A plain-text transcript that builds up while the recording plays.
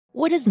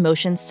What does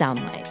motion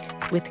sound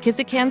like? With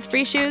Kizikans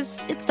free shoes,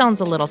 it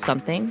sounds a little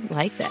something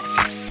like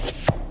this.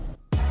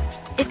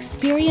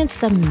 Experience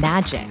the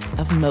magic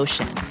of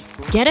motion.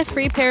 Get a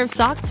free pair of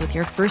socks with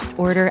your first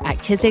order at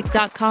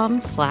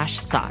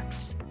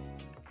kizik.com/socks.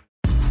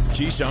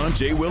 Keyshawn,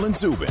 J. Will, and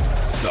Zubin,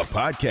 the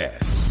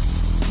podcast.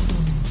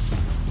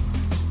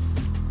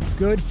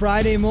 Good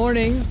Friday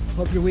morning.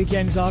 Hope your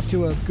weekend's off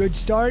to a good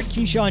start.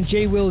 Keyshawn,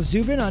 J. Will,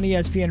 Zubin on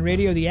ESPN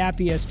Radio, the app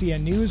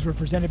ESPN News. We're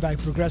presented by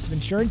Progressive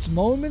Insurance.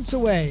 Moments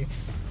away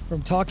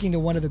from talking to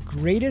one of the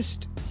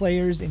greatest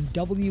players in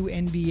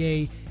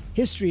WNBA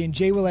history. And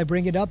J. Will, I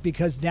bring it up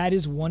because that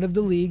is one of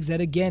the leagues that,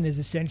 again, has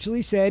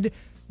essentially said,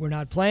 we're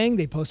not playing.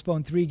 They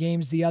postponed 3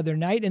 games the other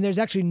night, and there's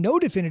actually no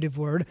definitive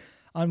word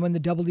on when the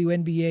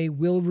WNBA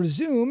will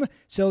resume.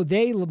 So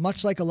they,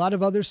 much like a lot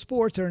of other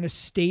sports, are in a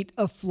state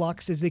of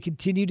flux as they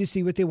continue to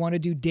see what they want to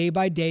do day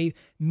by day,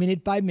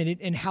 minute by minute,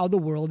 and how the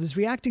world is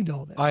reacting to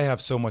all this. I have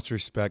so much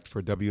respect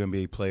for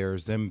WNBA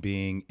players, them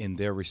being in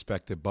their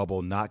respective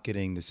bubble, not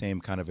getting the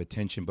same kind of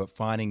attention, but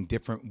finding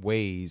different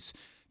ways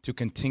to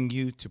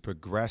continue to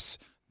progress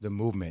the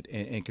movement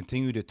and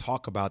continue to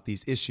talk about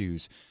these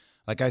issues.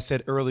 Like I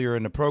said earlier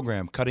in the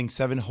program, cutting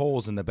 7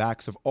 holes in the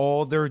backs of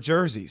all their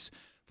jerseys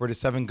for the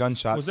 7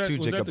 gunshots to Jacob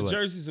Blake. Was that the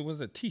jerseys or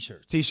was it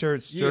T-shirts?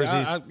 T-shirts,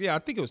 jerseys. I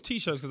think it was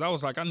T-shirts because I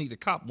was like, I need to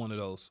cop one of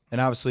those.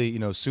 And obviously,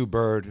 Sue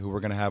Bird, who we're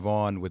going to have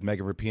on with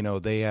Megan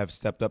Rapinoe, they have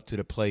stepped up to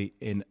the plate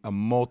in a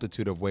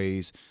multitude of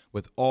ways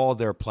with all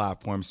their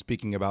platforms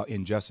speaking about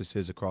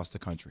injustices across the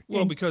country.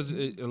 Well, because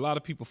a lot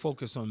of people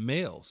focus on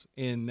males,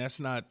 and that's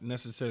not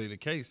necessarily the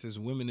case. There's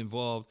women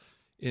involved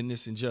in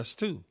this injustice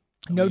too.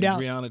 No doubt.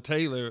 Breonna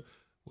Taylor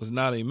was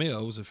not a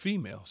male, it was a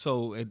female.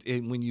 So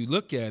when you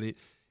look at it,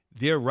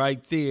 they're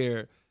right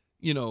there,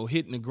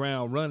 hitting the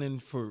ground running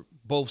for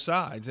both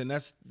sides, and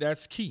that's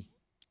key.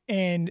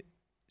 And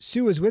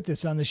Sue is with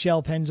us on the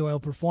Shell Pennzoil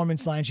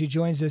Performance Line. She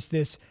joins us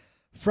this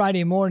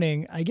Friday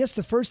morning. I guess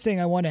the first thing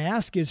I want to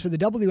ask is for the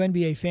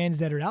WNBA fans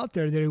that are out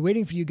there that are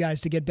waiting for you guys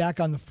to get back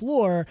on the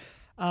floor,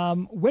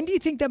 when do you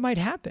think that might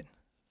happen?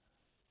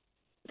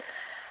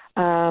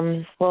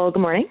 Well, good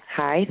morning.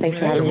 Hi. Thanks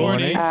for having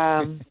me.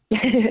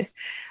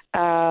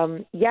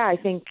 I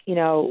think,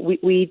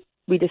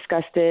 we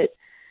discussed it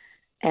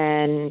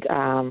and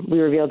we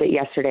revealed it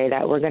yesterday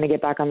that we're going to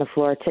get back on the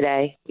floor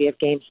today. We have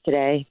games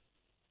today.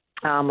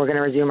 We're going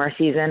to resume our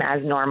season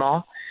as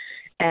normal.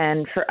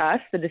 And for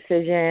us, the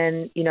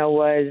decision,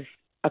 was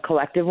a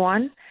collective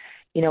one.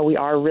 We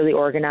are really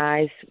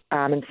organized,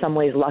 in some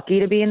ways lucky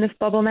to be in this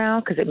bubble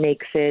now because it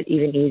makes it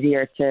even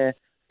easier to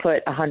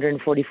put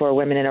 144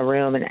 women in a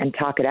room and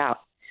talk it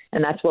out.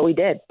 And that's what we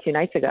did 2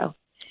 nights ago.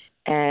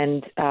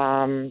 And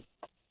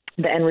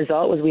the end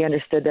result was we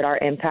understood that our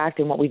impact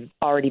and what we've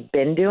already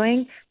been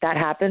doing, that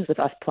happens with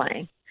us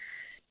playing.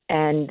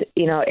 And,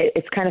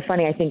 it's kind of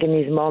funny. I think in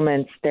these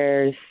moments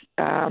there's,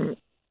 a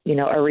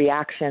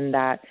reaction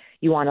that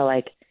you want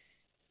to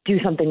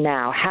do something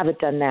now, have it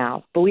done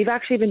now. But we've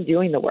actually been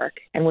doing the work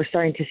and we're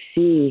starting to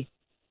see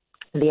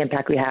the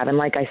impact we have. And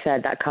like I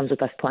said, that comes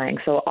with us playing.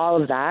 So all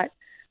of that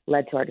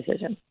led to our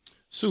decision.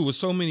 Sue, with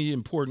so many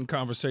important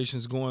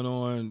conversations going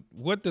on,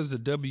 what does the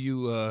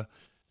WNBPA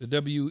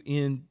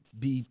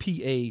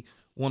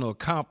want to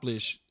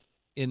accomplish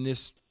in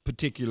this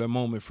particular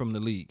moment from the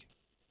league?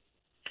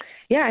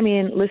 Yeah,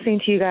 listening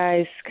to you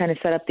guys kind of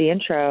set up the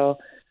intro,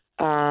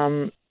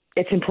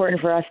 it's important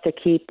for us to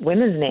keep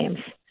women's names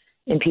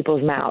in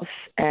people's mouths.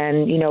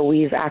 And,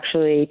 we've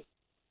actually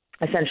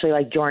essentially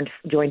joined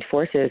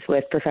forces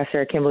with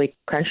Professor Kimberly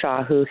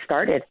Crenshaw, who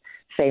started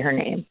Say Her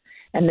Name.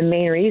 And the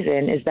main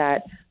reason is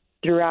that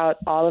throughout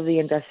all of the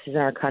injustices in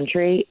our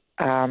country,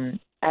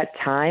 at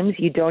times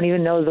you don't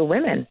even know the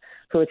women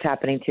who it's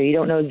happening to. You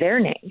don't know their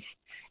names.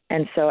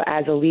 And so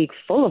as a league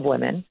full of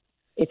women,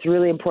 it's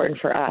really important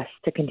for us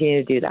to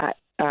continue to do that.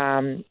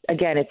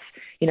 Again, it's,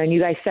 and you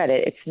guys said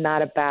it, it's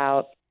not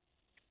about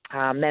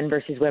men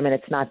versus women.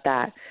 It's not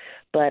that.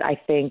 But I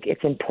think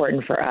it's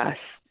important for us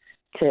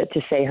to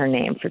say her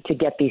name, to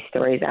get these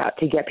stories out,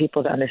 to get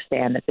people to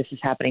understand that this is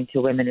happening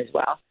to women as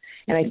well.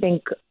 And I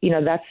think,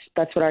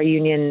 that's what our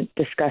union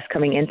discussed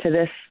coming into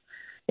this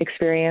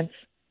experience,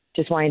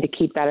 just wanting to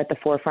keep that at the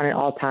forefront at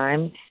all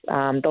times.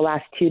 The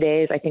last 2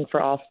 days, I think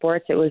for all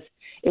sports, it was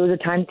a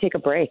time to take a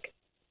break,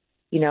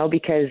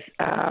 because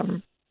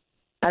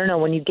I don't know,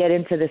 when you get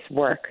into this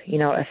work,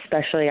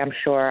 especially I'm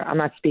sure, I'm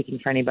not speaking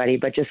for anybody,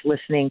 but just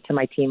listening to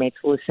my teammates,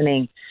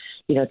 listening,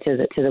 to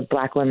the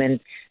Black women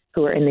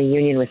who are in the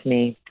union with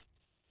me,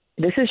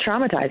 this is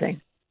traumatizing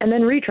and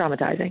then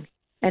re-traumatizing.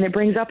 And it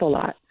brings up a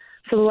lot.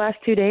 So the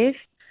last 2 days,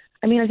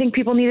 I think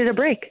people needed a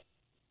break,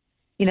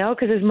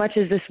 because as much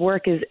as this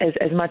work is,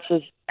 as much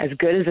as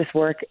good as this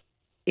work,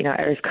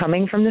 is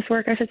coming from this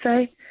work, I should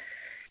say,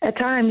 at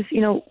times,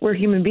 we're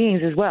human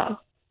beings as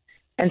well.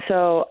 And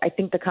so I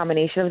think the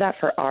combination of that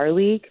for our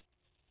league,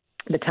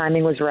 the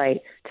timing was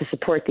right to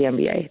support the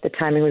NBA. The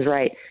timing was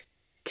right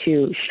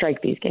to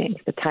strike these games.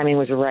 The timing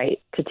was right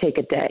to take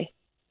a day.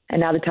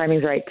 And now the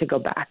timing's right to go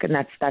back. And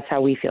that's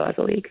how we feel as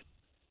a league.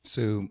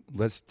 So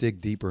let's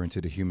dig deeper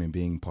into the human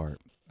being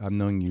part. I've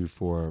known you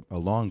for a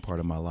long part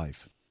of my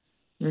life.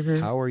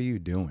 Mm-hmm. How are you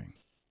doing?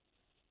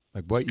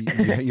 Like, what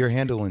you're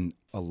handling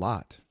a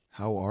lot.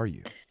 How are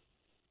you?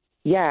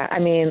 Yeah, I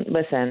mean,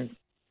 listen,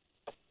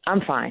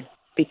 I'm fine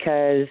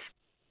because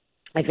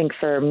I think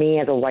for me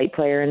as a white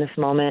player in this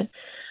moment,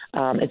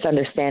 it's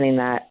understanding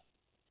that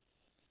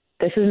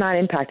this is not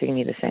impacting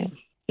me the same.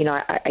 You know,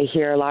 I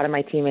hear a lot of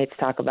my teammates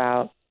talk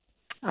about,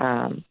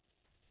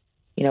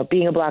 you know,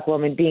 being a black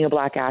woman, being a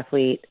black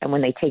athlete, and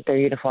when they take their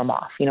uniform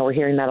off. You know, we're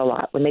hearing that a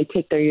lot. When they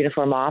take their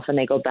uniform off and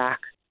they go back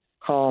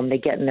home, they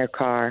get in their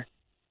car,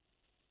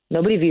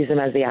 nobody views them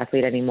as the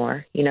athlete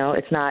anymore. You know,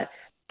 it's not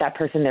that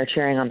person they're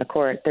cheering on the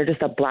court. They're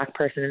just a black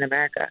person in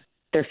America.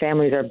 Their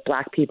families are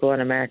black people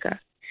in America.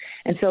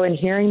 And so in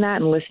hearing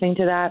that and listening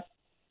to that,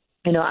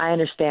 you know, I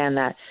understand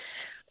that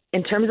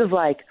in terms of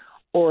like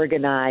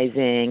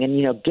organizing and,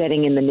 you know,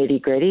 getting in the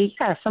nitty gritty,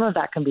 yeah, some of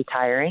that can be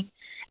tiring.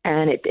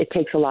 And it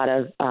takes a lot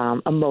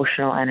of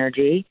emotional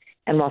energy.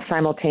 And while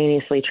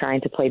simultaneously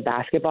trying to play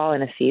basketball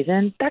in a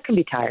season, that can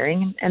be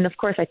tiring. And of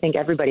course, I think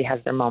everybody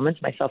has their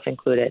moments, myself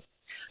included.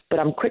 But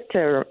I'm quick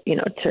to, you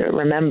know, to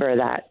remember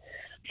that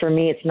for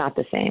me, it's not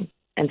the same.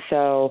 And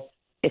so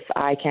if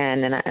I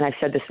can, and I've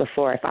said this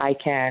before, if I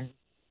can,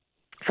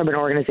 from an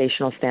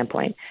organizational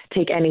standpoint,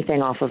 take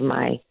anything off of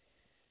my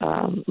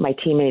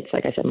teammates,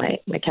 like I said,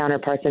 my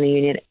counterparts in the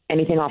union,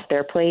 anything off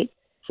their plate,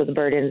 so the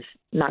burden's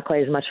not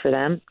quite as much for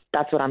them,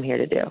 that's what I'm here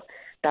to do.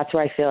 That's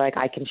where I feel like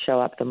I can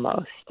show up the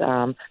most.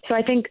 So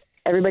I think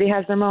everybody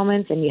has their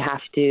moments, and you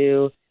have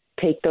to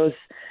take those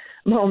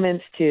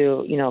moments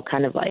to, you know,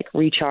 kind of like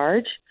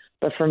recharge.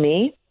 But for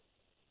me,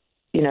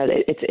 you know,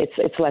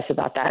 it's less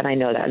about that, and I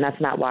know that, and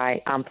that's not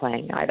why I'm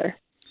playing either.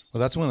 Well,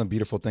 that's one of the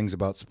beautiful things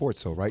about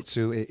sports, though, right,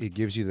 Sue? It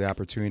gives you the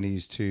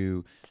opportunities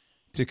to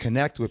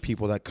connect with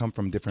people that come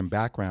from different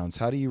backgrounds.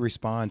 How do you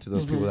respond to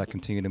those people that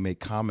continue to make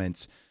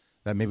comments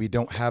that maybe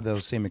don't have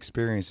those same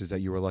experiences that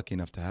you were lucky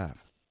enough to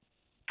have?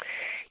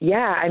 Yeah,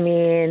 I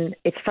mean,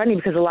 it's funny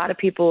because a lot of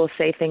people will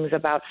say things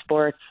about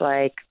sports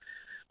like,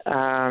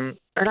 or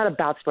not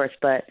about sports,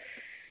 but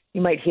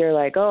you might hear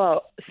like,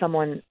 oh,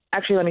 someone,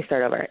 actually, let me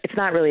start over. It's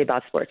not really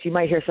about sports. You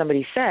might hear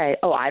somebody say,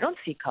 oh, I don't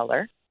see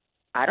color.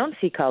 I don't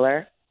see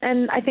color.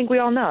 And I think we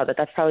all know that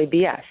that's probably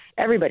BS.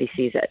 Everybody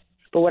sees it.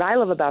 But what I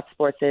love about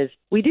sports is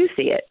we do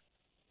see it.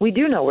 We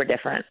do know we're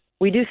different.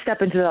 We do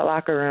step into that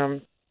locker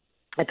room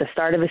at the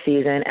start of a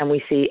season and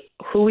we see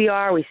who we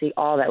are. We see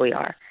all that we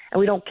are. And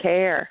we don't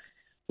care.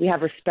 We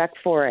have respect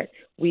for it.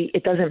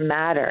 It doesn't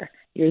matter.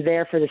 You're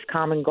there for this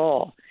common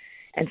goal.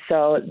 And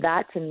so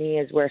that to me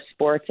is where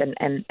sports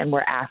and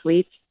we're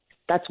athletes.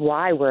 That's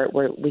why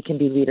we can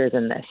be leaders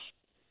in this.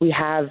 We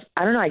have,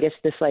 I don't know, I guess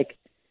this like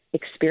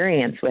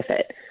experience with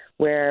it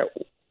where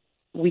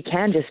we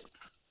can just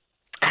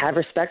have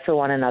respect for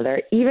one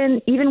another, even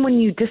when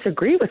you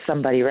disagree with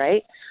somebody,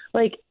 right?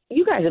 Like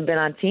you guys have been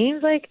on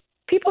teams, like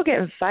people get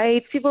in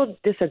fights, people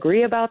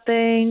disagree about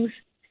things.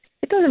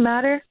 It doesn't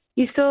matter.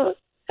 You still,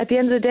 at the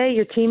end of the day,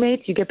 your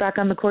teammates, you get back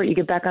on the court, you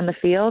get back on the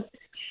field,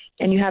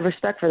 and you have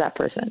respect for that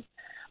person.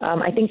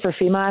 I think for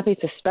female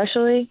athletes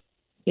especially,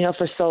 you know,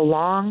 for so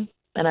long,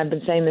 and I've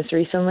been saying this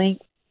recently,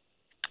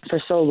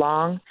 for so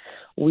long,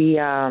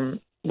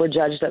 we're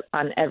judged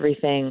on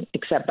everything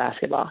except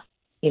basketball.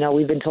 You know,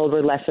 we've been told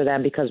we're lesser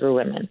than because we're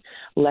women,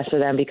 lesser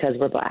than because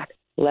we're black,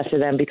 lesser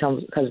than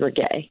because we're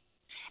gay.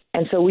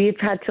 And so we've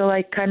had to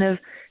like kind of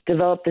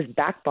develop this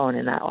backbone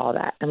in that, all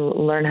that, and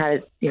learn how to,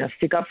 you know,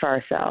 stick up for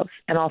ourselves.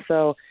 And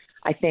also,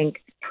 I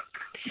think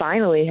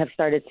finally have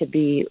started to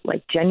be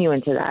like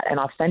genuine to that and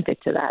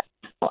authentic to that.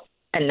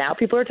 And now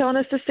people are telling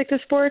us to stick to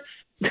sports.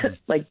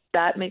 Like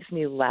that makes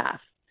me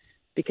laugh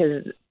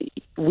because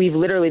we've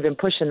literally been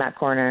pushed in that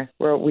corner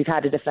where we've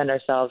had to defend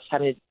ourselves,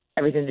 having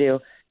everything to do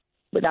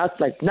without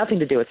like nothing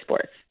to do with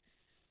sports.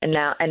 And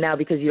now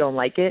because you don't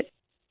like it,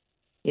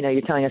 you know,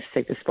 you're telling us to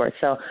stick to sports.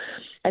 So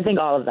I think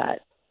all of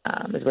that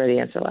is where the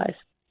answer lies.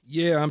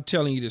 Yeah, I'm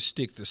telling you to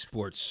stick to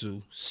sports,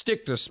 Sue.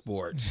 Stick to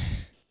sports.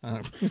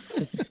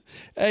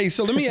 Hey,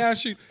 so let me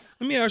ask you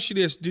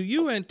this. Do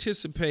you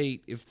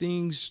anticipate if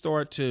things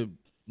start to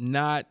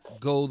not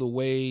go the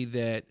way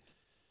that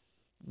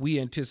we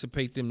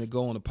anticipate them to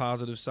go on the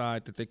positive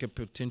side, that there could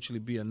potentially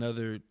be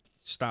another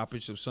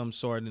stoppage of some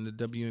sort in the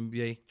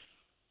WNBA?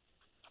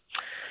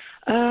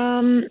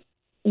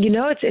 You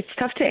know, it's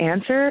tough to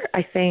answer.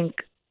 I think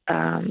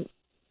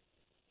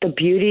the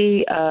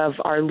beauty of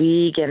our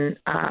league and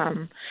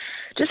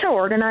just how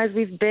organized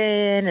we've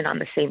been and on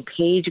the same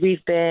page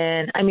we've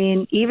been. I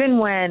mean, even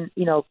when,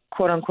 you know,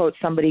 quote unquote,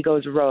 somebody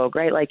goes rogue,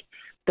 right? Like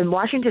the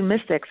Washington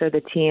Mystics are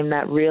the team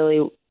that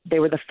really, they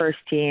were the first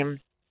team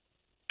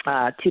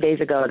 2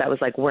 days ago that was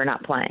like, we're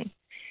not playing.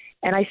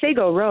 And I say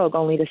go rogue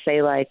only to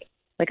say like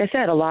I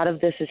said, a lot of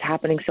this is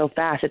happening so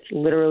fast. It's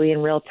literally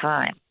in real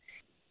time.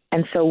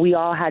 And so we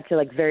all had to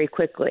like very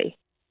quickly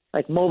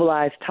like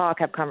mobilize, talk,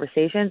 have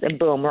conversations, and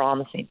boom, we're all on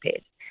the same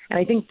page. And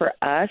I think for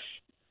us,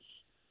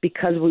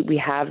 because we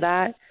have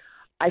that,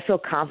 I feel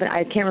confident.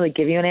 I can't really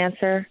give you an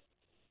answer.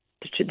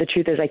 The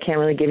truth is I can't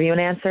really give you an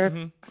answer.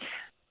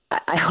 Mm-hmm.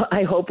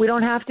 I hope we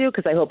don't have to,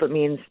 because I hope it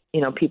means,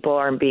 people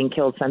aren't being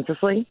killed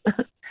senselessly.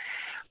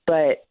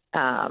 But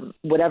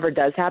whatever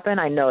does happen,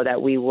 I know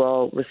that we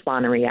will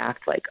respond and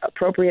react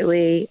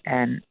appropriately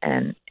and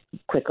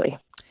quickly.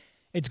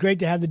 It's great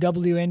to have the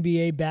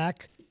WNBA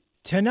back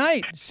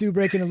tonight. Sue,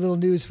 breaking a little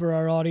news for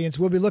our audience.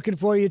 We'll be looking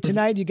for you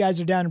tonight. You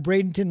guys are down in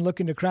Bradenton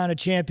looking to crown a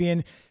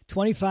champion.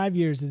 25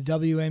 years of the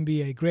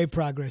WNBA. Great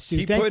progress, Sue.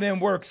 Keep putting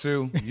in work,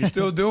 Sue. You're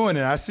still doing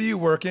it. I see you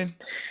working.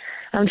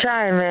 I'm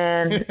trying,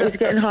 man. It's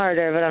getting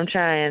harder, but I'm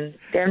trying.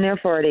 Damn near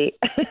 40.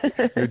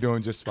 You're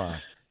doing just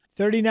fine.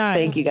 39.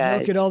 Thank you, guys.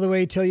 Milk it all the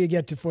way till you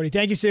get to 40.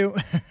 Thank you, Sue.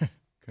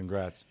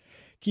 Congrats.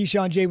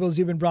 Keyshawn, J. Will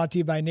Zubin, brought to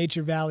you by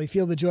Nature Valley.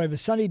 Feel the joy of a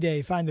sunny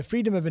day. Find the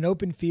freedom of an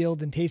open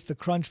field and taste the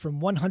crunch from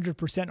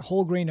 100%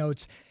 whole grain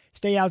oats.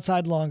 Stay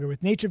outside longer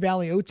with Nature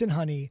Valley Oats and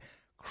Honey.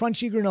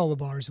 Crunchy granola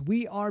bars.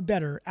 We are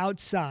better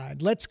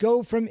outside. Let's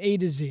go from A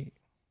to Z.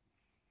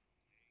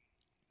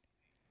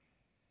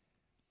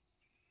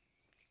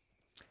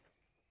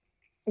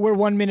 We're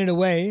 1 minute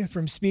away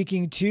from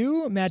speaking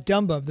to Matt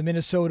Dumba of the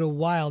Minnesota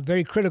Wild,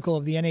 very critical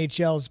of the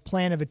NHL's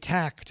plan of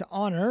attack to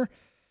honor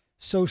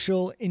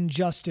social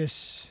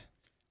injustice.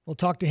 We'll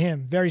talk to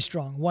him. Very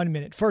strong. 1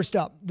 minute. First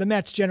up, the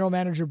Mets general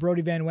manager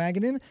Brodie Van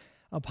Wagenen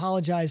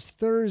apologized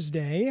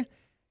Thursday,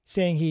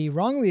 saying he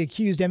wrongly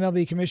accused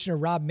MLB Commissioner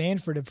Rob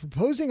Manfred of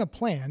proposing a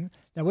plan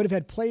that would have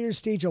had players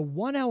stage a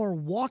 1-hour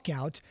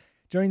walkout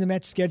during the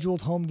Mets'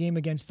 scheduled home game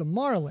against the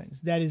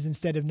Marlins. That is,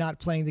 instead of not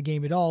playing the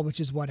game at all, which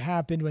is what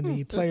happened when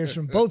the players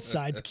from both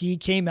sides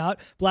came out.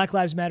 Black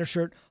Lives Matter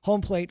shirt, home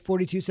plate,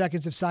 42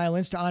 seconds of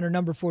silence to honor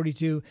number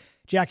 42,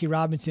 Jackie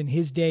Robinson.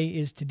 His day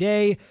is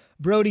today.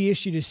 Brodie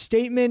issued a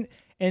statement,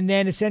 and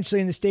then essentially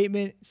in the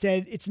statement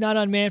said, it's not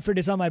on Manfred,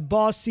 it's on my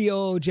boss,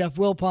 COO Jeff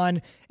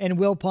Wilpon. And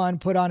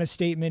Wilpon put on a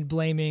statement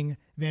blaming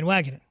Van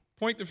Wagenen.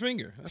 Point the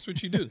finger. That's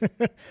what you do.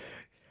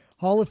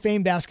 Hall of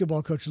Fame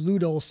basketball coach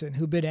Lute Olson,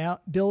 who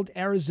built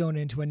Arizona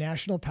into a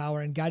national power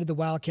and guided the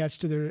Wildcats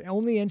to their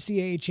only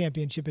NCAA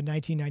championship in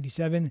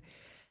 1997,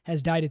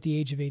 has died at the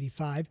age of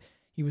 85.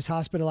 He was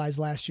hospitalized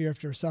last year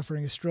after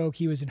suffering a stroke.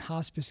 He was in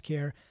hospice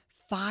care.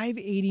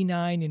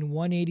 589 and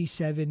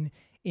 187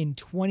 in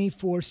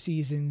 24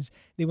 seasons.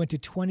 They went to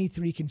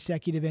 23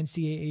 consecutive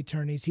NCAA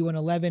tourneys. He won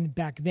 11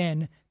 back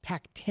then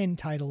Pac-10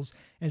 titles.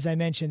 As I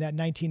mentioned, that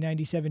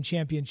 1997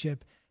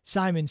 championship,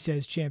 Simon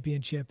Says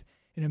championship,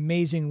 an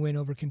amazing win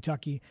over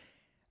Kentucky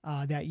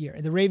that year.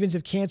 And the Ravens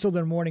have canceled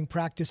their morning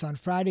practice on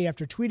Friday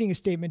after tweeting a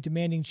statement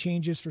demanding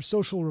changes for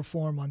social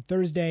reform on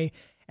Thursday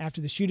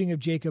after the shooting of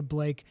Jacob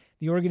Blake.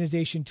 The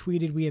organization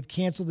tweeted, "We have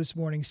canceled this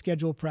morning's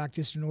scheduled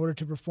practice in order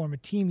to perform a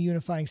team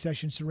unifying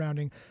session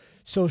surrounding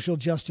social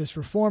justice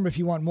reform." If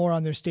you want more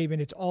on their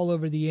statement, it's all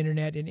over the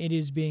internet, and it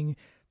is being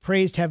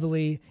praised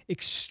heavily,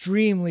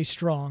 extremely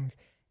strong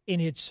in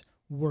its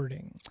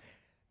wording.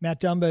 Matt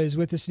Dumba is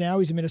with us now.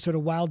 He's a Minnesota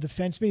Wild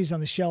defenseman. He's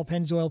on the Shell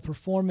Pennzoil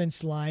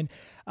Performance line.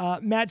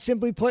 Matt,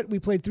 simply put, we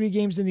played 3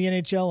 games in the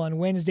NHL on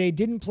Wednesday,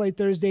 didn't play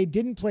Thursday,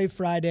 didn't play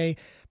Friday.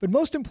 But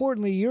most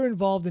importantly, you're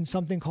involved in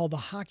something called the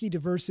Hockey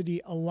Diversity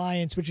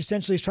Alliance, which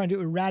essentially is trying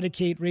to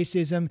eradicate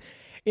racism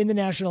in the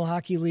National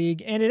Hockey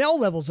League and at all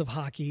levels of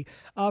hockey.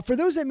 For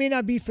those that may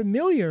not be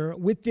familiar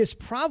with this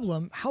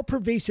problem, how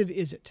pervasive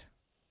is it?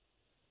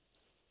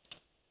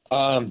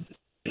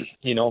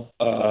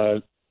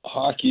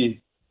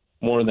 Hockey,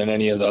 more than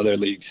any of the other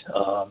leagues.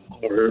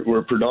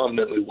 We're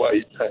predominantly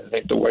white. I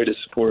think the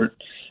whitest sport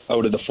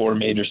out of the 4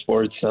 major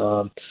sports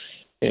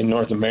in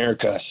North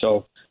America.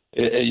 So,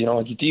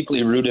 it's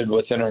deeply rooted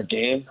within our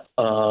game.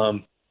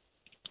 Saying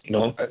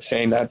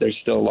that, there's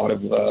still a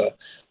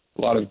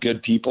lot of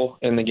good people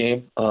in the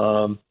game.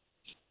 I've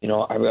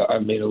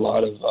made a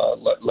lot of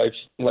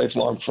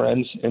lifelong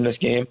friends in this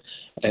game,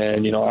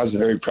 and I was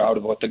very proud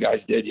of what the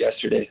guys did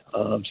yesterday,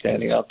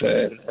 standing up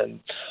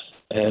and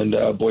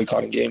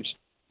boycotting games.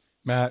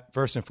 Matt,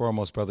 first and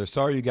foremost, brother,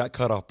 sorry you got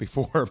cut off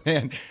before,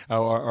 man.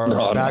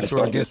 Our backs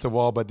were against the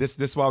wall, but this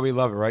is why we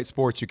love it, right?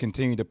 Sports, you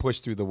continue to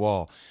push through the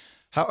wall.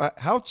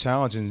 How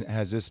challenging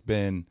has this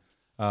been,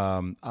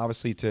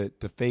 obviously, to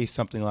face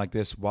something like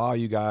this while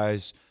you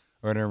guys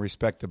are in a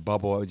respective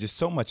bubble? Just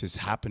so much is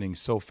happening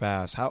so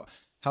fast. How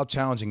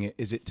challenging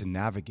is it to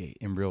navigate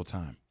in real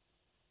time?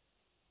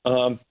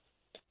 I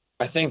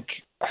think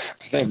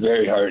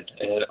very hard.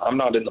 And I'm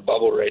not in the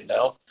bubble right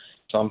now,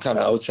 so I'm kind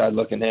of outside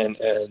looking in,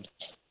 and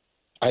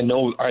I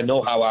know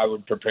how I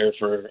would prepare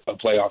for a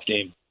playoff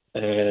game,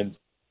 and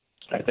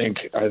I think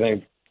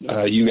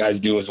you guys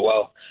do as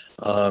well.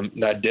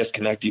 That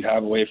disconnect you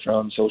have away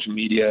from social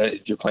media,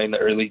 if you're playing the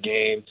early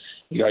game,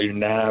 you got your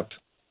nap,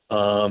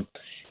 and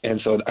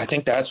so I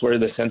think that's where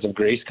the sense of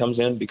grace comes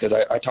in, because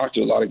I talked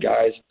to a lot of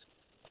guys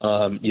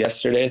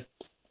yesterday,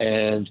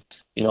 and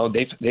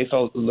they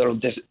felt a little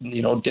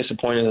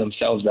disappointed in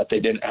themselves that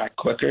they didn't act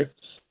quicker,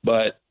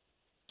 but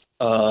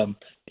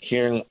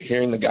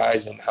hearing the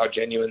guys and how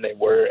genuine they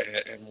were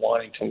and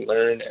wanting to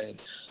learn, and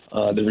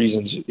the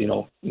reasons,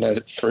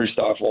 first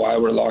off, why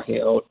we're locking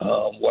out,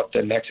 what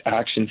the next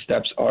action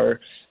steps are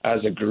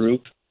as a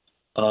group,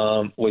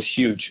 was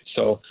huge.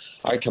 So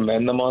I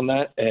commend them on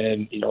that.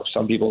 And,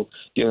 some people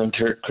give them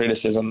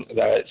criticism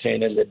that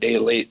saying it's a day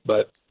late,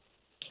 but,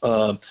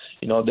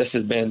 this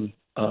has been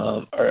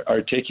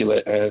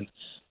articulate and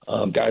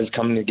guys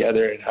coming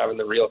together and having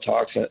the real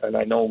talks. And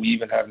I know we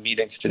even have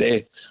meetings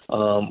today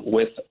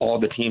with all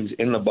the teams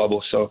in the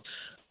bubble. So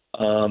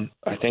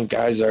I think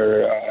guys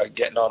are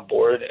getting on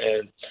board,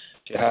 and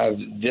to have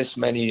this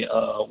many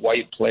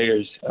white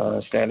players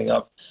standing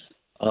up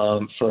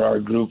for our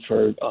group,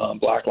 for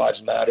Black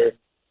Lives Matter,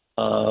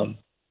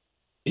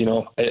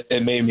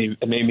 it made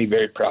me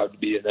very proud to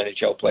be an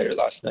NHL player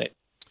last night.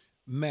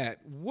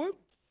 Matt, what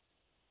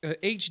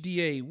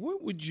HDA?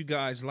 What would you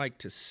guys like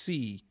to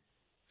see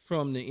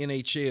from the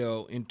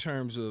NHL in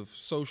terms of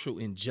social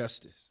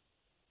injustice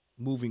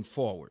moving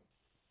forward?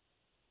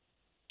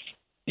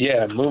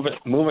 Yeah,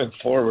 moving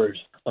forward.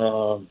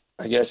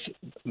 I guess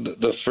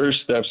the first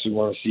steps we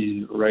want to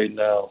see right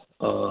now.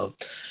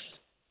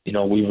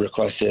 We've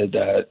requested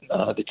that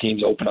the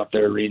teams open up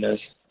their arenas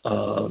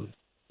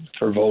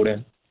for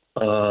voting.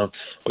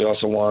 We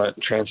also want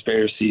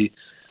transparency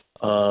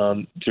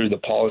through the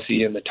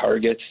policy and the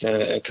targets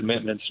and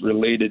commitments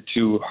related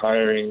to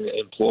hiring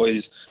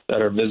employees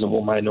that are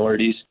visible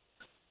minorities.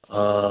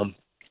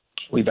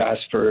 We've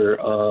asked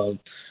for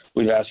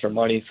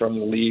money from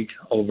the league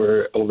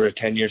over a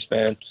 10-year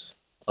span,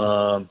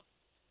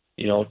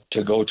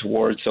 to go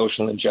towards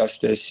social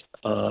injustice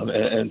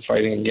and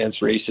fighting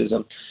against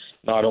racism,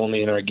 not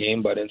only in our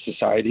game but in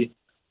society.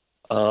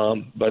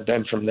 But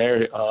then from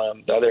there,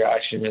 the other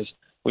action is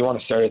we want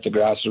to start at the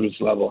grassroots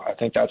level. I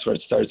think that's where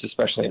it starts,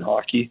 especially in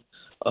hockey,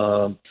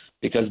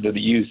 because of the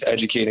youth,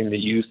 educating the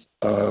youth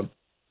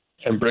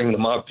and bring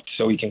them up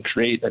so we can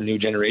create a new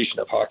generation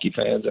of hockey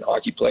fans and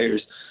hockey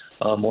players,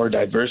 more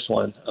diverse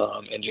one,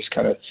 and just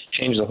kind of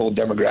change the whole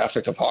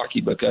demographic of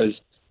hockey, because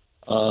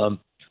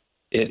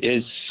it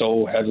is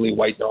so heavily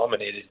white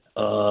dominated.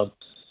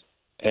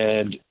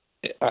 And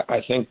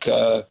I think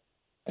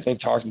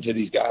talking to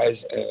these guys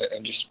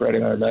and just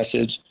spreading our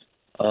message,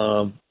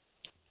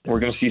 we're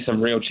going to see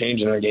some real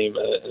change in our game,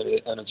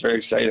 and it's very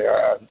exciting.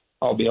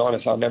 I'll be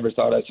honest, I never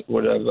thought I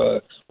would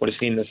have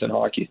seen this in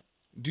hockey.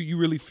 Do you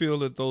really feel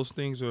that those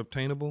things are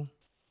obtainable?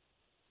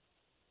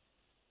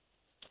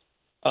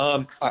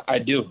 I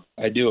do.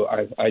 I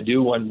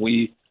do when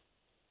we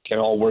can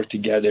all work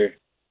together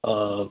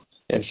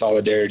in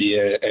solidarity,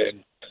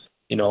 and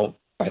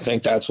I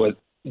think that's what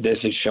this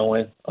is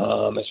showing,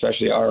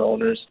 especially our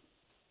owners,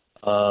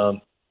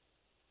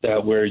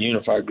 that we're a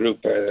unified group,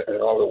 and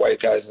all the white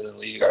guys in the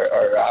league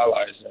are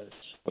allies, and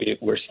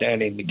we're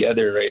standing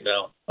together right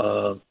now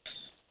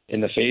in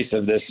the face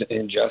of this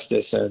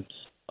injustice and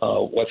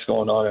what's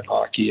going on in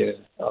hockey,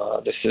 and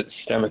the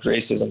systemic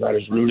racism that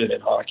is rooted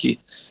in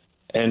hockey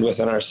and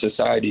within our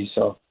society.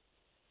 So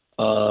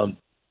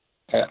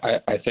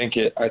I think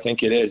it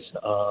is.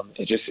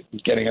 It's just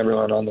getting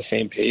everyone on the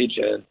same page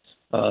and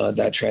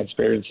that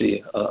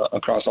transparency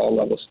across all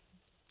levels.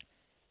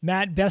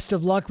 Matt, best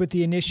of luck with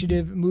the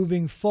initiative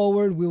moving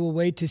forward. We will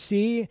wait to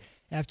see.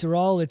 After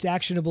all, it's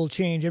actionable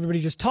change.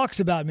 Everybody just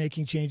talks about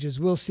making changes.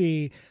 We'll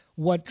see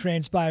what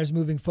transpires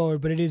moving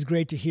forward, but it is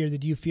great to hear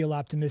that you feel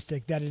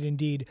optimistic that it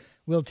indeed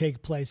will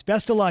take place.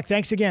 Best of luck.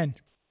 Thanks again.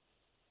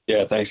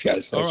 Yeah, thanks,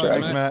 guys. All right,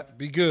 Thanks, Matt.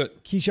 Be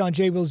good. Keyshawn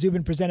J. Will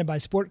Zubin, presented by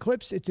Sport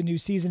Clips. It's a new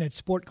season at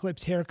Sport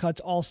Clips Haircuts.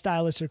 All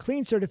stylists are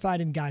clean,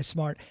 certified, and guy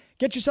smart.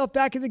 Get yourself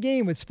back in the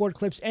game with Sport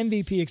Clips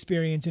MVP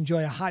experience.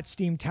 Enjoy a hot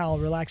steam towel,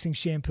 relaxing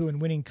shampoo,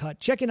 and winning cut.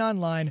 Check in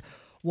online.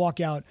 Walk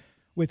out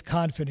with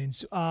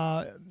confidence.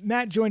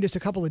 Matt joined us a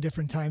couple of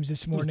different times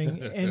this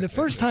morning, and the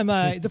first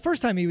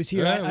time he was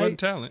here, wasn't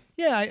talent.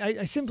 Yeah,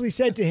 I simply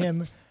said to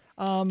him,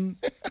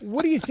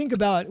 what do you think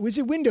about, was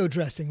it window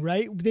dressing,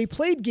 right? They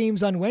played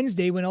games on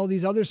Wednesday when all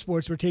these other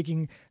sports were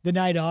taking the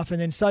night off,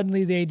 and then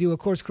suddenly they do a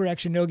course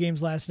correction, no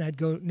games last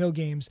night, no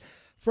games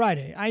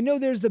Friday. I know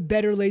there's the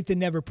better late than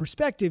never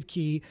perspective,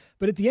 Key,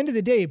 but at the end of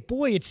the day,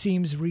 boy, it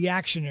seems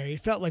reactionary.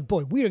 It felt like,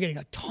 boy, we are getting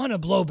a ton of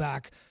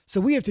blowback,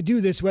 so we have to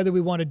do this whether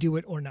we want to do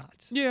it or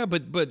not. Yeah,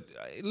 but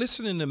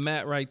listening to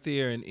Matt right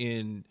there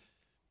and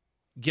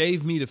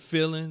gave me the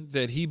feeling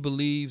that he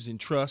believes and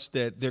trusts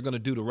that they're going to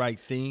do the right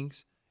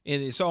things.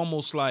 And it's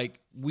almost like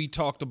we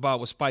talked about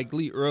with Spike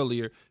Lee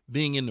earlier,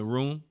 being in the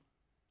room.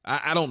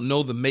 I don't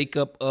know the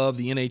makeup of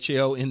the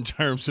NHL in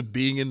terms of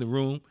being in the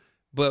room,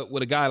 but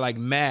with a guy like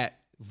Matt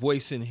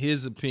voicing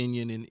his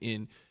opinion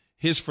and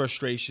his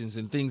frustrations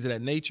and things of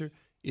that nature,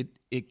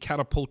 it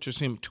catapults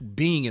him to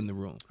being in the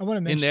room. I want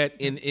to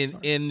mention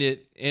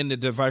in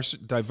the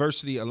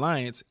diversity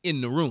alliance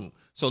in the room.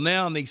 So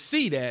now they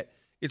see that,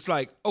 it's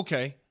like,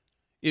 okay,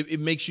 it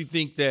makes you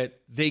think that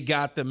they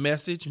got the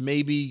message.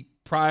 Maybe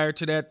prior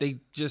to that, they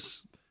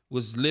just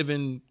was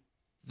living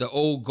the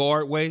old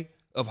guard way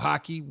of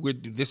hockey, where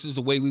this is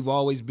the way we've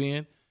always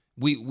been.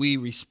 We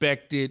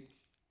respect it.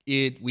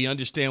 We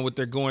understand what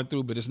they're going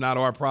through, but it's not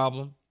our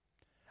problem.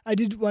 I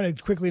did want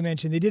to quickly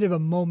mention they did have a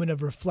moment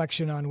of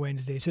reflection on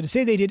Wednesday. So to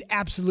say they did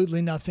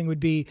absolutely nothing would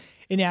be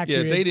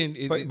inaccurate. Yeah, they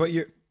didn't.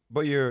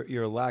 But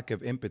your lack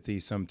of empathy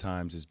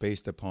sometimes is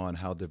based upon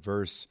how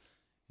diverse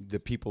the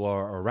people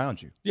are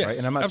around you. Yes, right?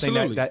 And I'm not absolutely.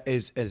 saying that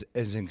is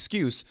as an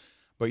excuse,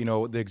 but,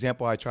 the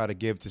example I try to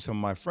give to some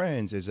of my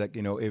friends is that,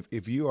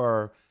 if you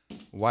are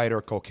white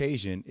or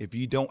Caucasian, if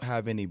you don't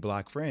have any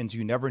black friends,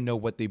 you never know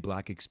what the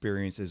black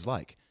experience is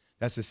like.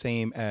 That's the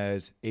same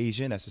as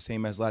Asian. That's the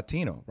same as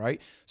Latino, right?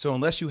 So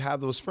unless you have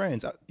those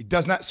friends, it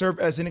does not serve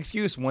as an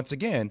excuse once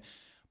again,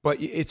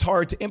 but it's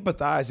hard to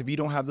empathize if you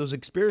don't have those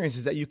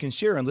experiences that you can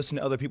share and listen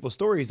to other people's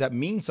stories that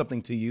mean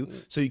something to you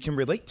so you can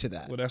relate to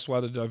that. Well, that's why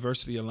the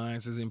Diversity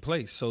Alliance is in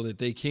place, so that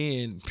they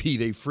can be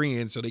their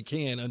friends, so they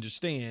can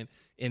understand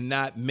and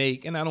not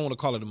make, and I don't want to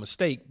call it a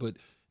mistake, but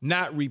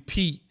not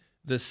repeat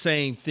the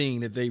same thing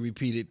that they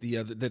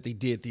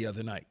did the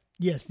other night.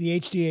 Yes, the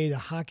HDA, the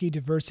Hockey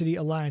Diversity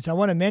Alliance. I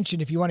want to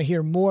mention, if you want to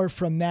hear more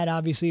from Matt,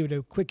 obviously, we had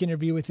a quick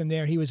interview with him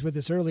there. He was with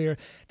us earlier.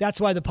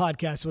 That's why the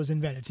podcast was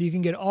invented. So you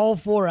can get all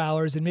 4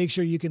 hours and make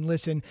sure you can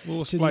listen.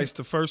 We'll splice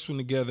the first one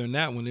together and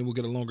that one, then we'll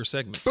get a longer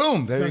segment.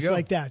 Boom, there you Just go.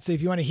 like that. So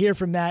if you want to hear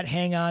from Matt,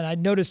 hang on. I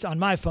noticed on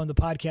my phone the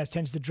podcast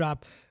tends to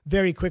drop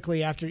very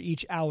quickly after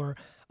each hour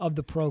of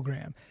the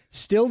program.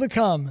 Still to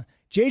come,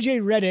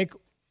 JJ Redick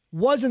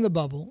was in the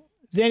bubble,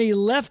 then he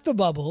left the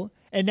bubble,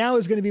 and now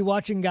is going to be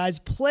watching guys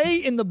play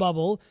in the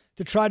bubble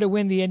to try to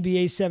win the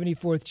NBA's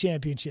 74th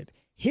championship.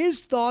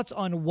 His thoughts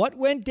on what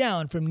went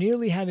down from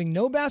nearly having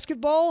no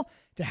basketball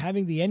to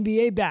having the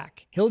NBA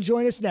back. He'll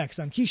join us next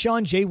on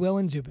Keyshawn, J. Will,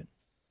 and Zubin.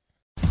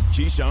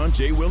 Keyshawn,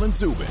 J. Will, and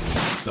Zubin,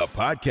 the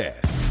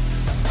podcast.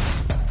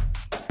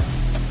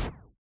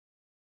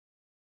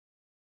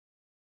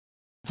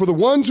 For the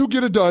ones who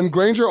get it done,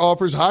 Grainger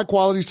offers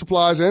high-quality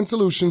supplies and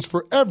solutions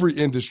for every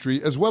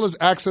industry, as well as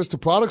access to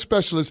product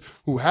specialists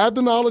who have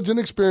the knowledge and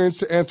experience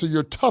to answer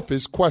your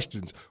toughest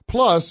questions.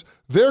 Plus,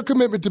 their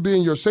commitment to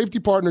being your safety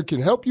partner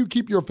can help you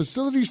keep your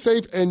facility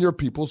safe and your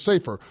people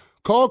safer.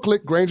 Call,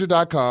 click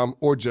Grainger.com,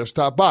 or just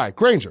stop by.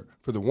 Grainger,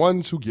 for the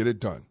ones who get it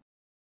done.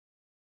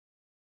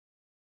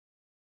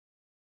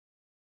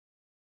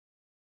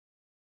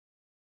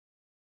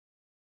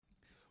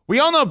 We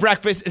all know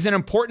breakfast is an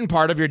important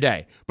part of your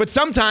day, but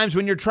sometimes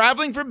when you're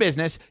traveling for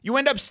business, you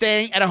end up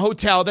staying at a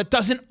hotel that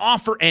doesn't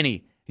offer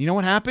any. You know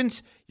what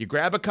happens? You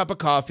grab a cup of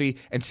coffee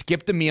and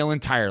skip the meal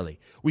entirely.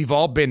 We've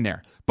all been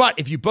there. But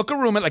if you book a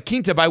room at La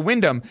Quinta by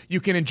Wyndham, you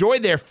can enjoy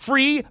their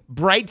free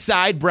Bright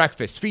Side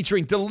breakfast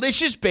featuring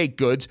delicious baked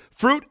goods,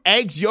 fruit,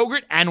 eggs,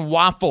 yogurt, and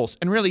waffles.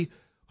 And really,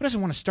 who doesn't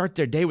want to start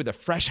their day with a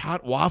fresh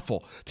hot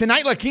waffle?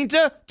 Tonight, La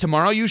Quinta,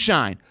 tomorrow you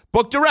shine.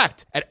 Book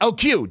direct at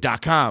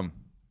lq.com.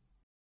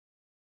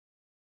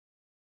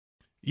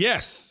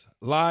 Yes,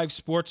 live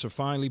sports are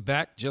finally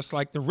back, just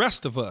like the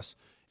rest of us.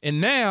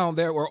 And now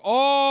that we're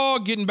all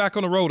getting back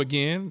on the road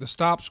again, the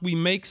stops we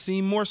make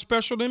seem more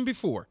special than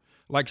before,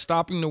 like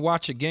stopping to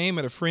watch a game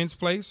at a friend's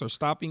place or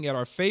stopping at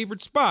our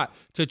favorite spot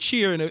to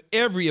cheer in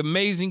every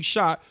amazing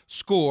shot,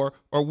 score,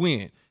 or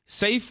win.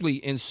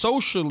 Safely and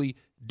socially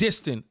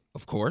distant,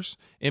 of course.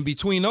 And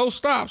between those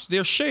stops,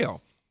 there's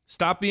Shell.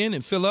 Stop in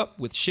and fill up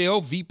with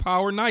Shell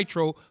V-Power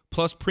Nitro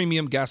plus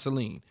premium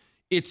gasoline.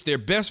 It's their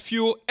best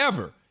fuel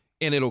ever,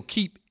 and it'll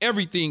keep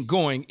everything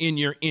going in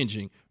your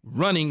engine,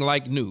 running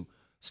like new.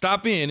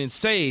 Stop in and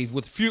save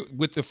with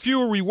the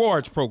Fuel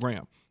Rewards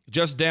program.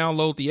 Just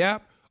download the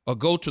app or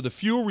go to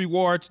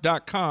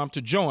thefuelrewards.com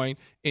to join,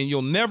 and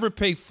you'll never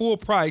pay full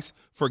price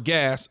for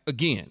gas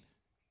again.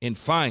 And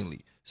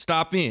finally,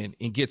 stop in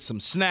and get some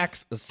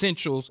snacks,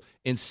 essentials,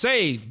 and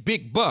save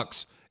big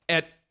bucks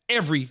at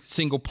every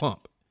single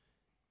pump.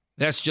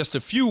 That's just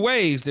a few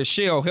ways that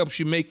Shell helps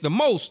you make the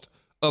most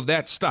of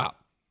that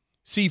stop.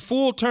 See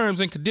full terms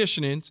and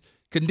conditions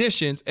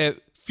at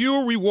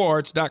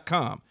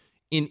fuelrewards.com.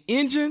 In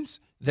engines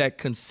that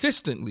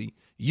consistently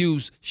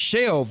use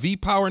Shell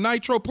V-Power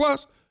Nitro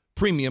Plus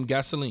premium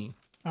gasoline.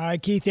 All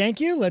right, Keith, thank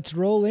you. Let's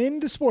roll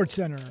into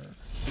SportsCenter.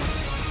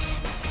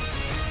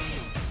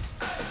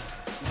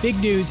 Big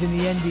news in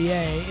the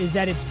NBA is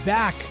that it's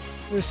back.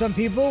 There's some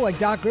people like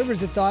Doc Rivers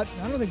that thought,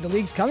 I don't think the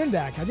league's coming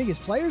back. I think his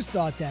players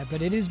thought that,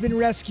 but it has been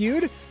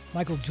rescued.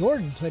 Michael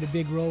Jordan played a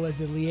big role as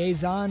a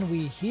liaison,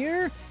 we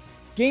hear.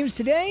 Games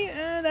today?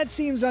 That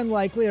seems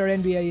unlikely. Our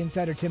NBA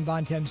insider Tim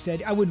Bontemps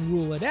said, I wouldn't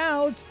rule it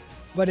out,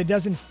 but it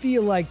doesn't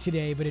feel like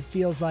today, but it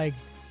feels like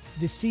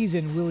this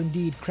season will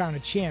indeed crown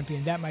a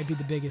champion. That might be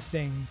the biggest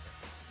thing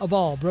of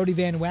all. Brody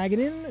Van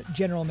Wagenen,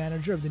 general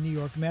manager of the New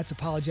York Mets,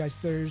 apologized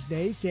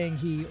Thursday, saying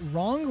he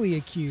wrongly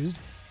accused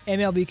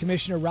MLB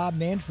Commissioner Rob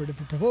Manfred of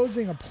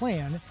proposing a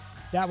plan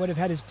that would have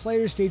had his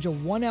players stage a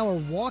 1-hour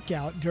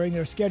walkout during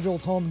their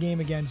scheduled home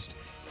game against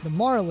the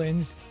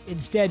Marlins.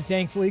 Instead,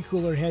 thankfully,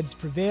 cooler heads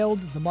prevailed.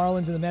 The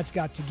Marlins and the Mets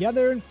got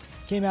together,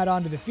 came out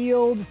onto the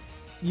field.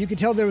 You could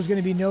tell there was going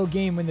to be no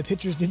game when the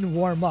pitchers didn't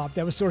warm up.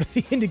 That was sort of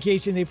the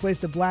indication. They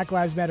placed a Black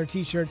Lives Matter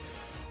t-shirt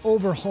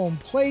over home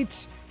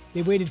plate.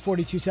 They waited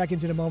 42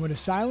 seconds in a moment of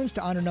silence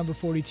to honor number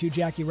 42,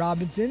 Jackie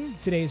Robinson.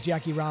 Today is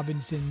Jackie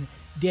Robinson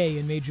Day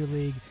in Major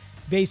League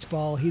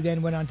Baseball. He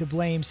then went on to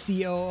blame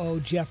COO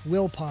Jeff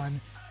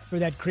Wilpon for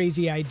that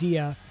crazy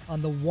idea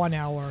on the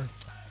 1-hour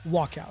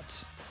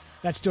walkout.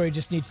 That story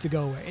just needs to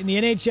go away. And the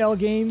NHL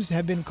games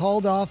have been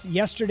called off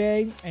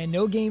yesterday and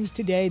no games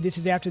today. This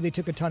is after they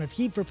took a ton of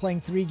heat for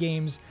playing 3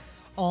 games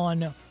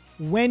on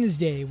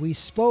Wednesday. We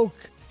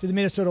spoke to the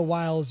Minnesota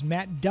Wild's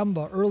Matt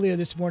Dumba earlier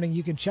this morning.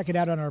 You can check it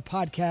out on our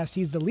podcast.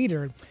 He's the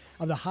leader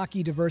of the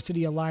Hockey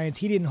Diversity Alliance.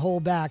 He didn't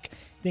hold back,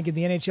 thinking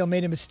the NHL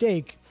made a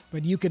mistake,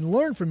 but you can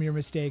learn from your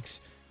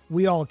mistakes.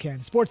 We all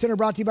can. SportsCenter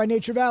brought to you by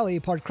Nature Valley.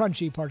 Part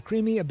crunchy, part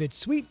creamy, a bit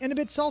sweet, and a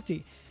bit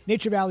salty.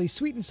 Nature Valley's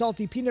sweet and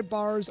salty peanut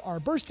bars are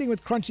bursting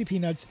with crunchy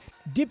peanuts,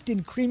 dipped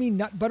in creamy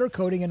nut butter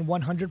coating, and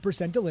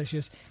 100%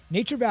 delicious.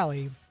 Nature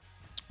Valley,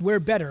 we're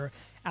better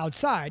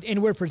outside.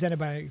 And we're presented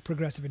by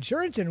Progressive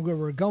Insurance, and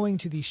we're going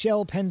to the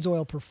Shell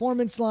Pennzoil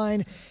Performance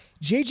line.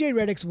 J.J.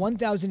 Redick's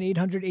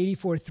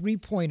 1,884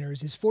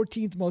 three-pointers, his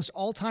 14th most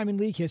all-time in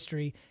league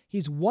history.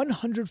 He's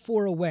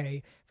 104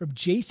 away from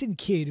Jason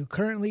Kidd, who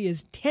currently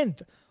is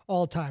 10th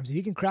all-time. So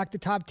he can crack the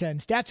top 10.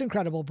 Stats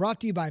Incredible, brought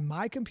to you by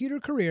My Computer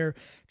Career,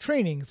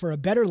 training for a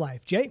better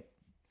life. Jay?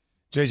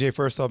 JJ,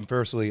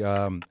 firstly,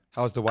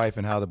 how's the wife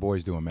and how the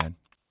boys doing, man?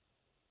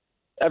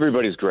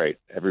 Everybody's great.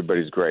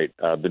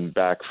 I've been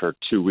back for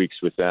 2 weeks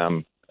with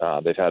them.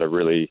 They've had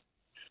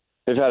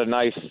a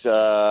nice,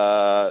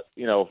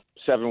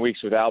 7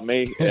 weeks without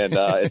me, and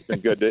it's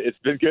been good. It's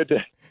been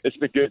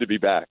good to be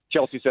back.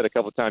 Chelsea said a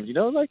couple of times,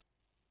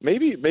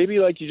 maybe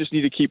you just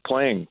need to keep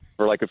playing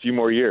for like a few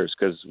more years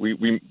because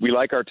we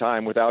like our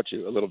time without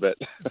you a little bit.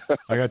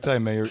 I got to tell you,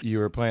 man, you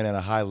were playing at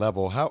a high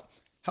level.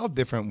 How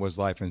different was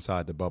life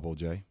inside the bubble,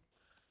 Jay?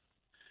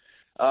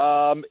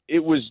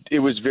 It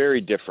was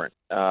very different.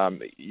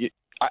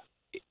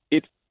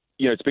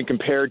 It's been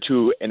compared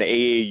to an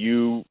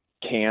AAU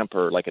camp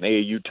or like an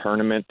AAU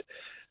tournament,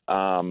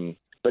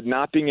 but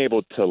not being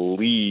able to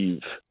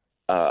leave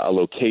a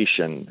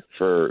location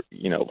for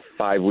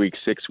 5 weeks,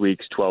 6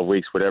 weeks, 12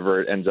 weeks,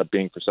 whatever it ends up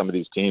being for some of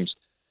these teams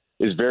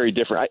is very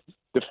different.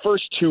 The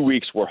first 2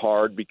 weeks were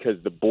hard because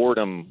the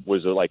boredom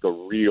was like a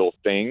real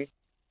thing.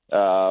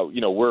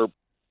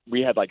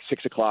 We had like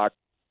 6:00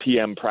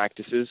 p.m.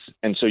 practices,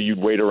 and so you'd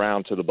wait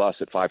around to the bus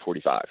at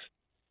 5:45,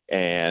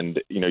 and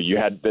you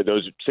had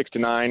those 6 to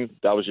 9.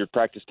 That was your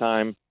practice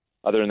time.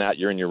 Other than that,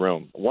 you're in your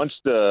room. Once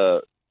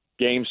the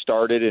game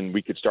started and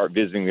we could start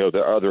visiting the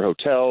other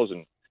hotels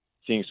and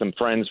seeing some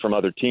friends from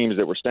other teams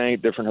that were staying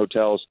at different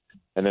hotels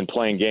and then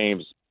playing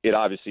games, it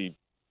obviously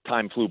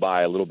time flew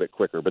by a little bit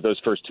quicker. But those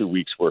first 2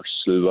 weeks were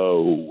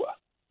slow.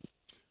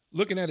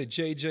 Looking at it,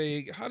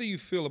 JJ, how do you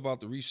feel about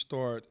the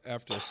restart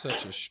after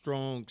such a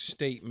strong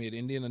statement?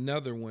 And then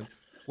another one,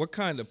 what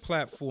kind of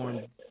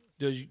platform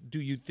do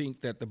you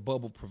think that the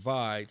bubble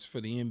provides for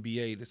the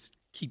NBA to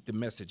keep the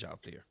message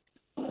out there?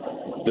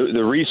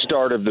 The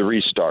restart of the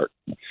restart.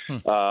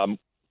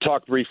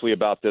 Talked briefly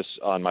about this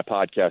on my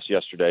podcast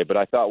yesterday, but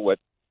I thought what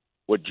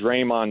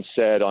Draymond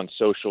said on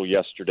social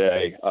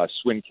yesterday,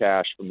 Swin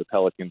Cash from the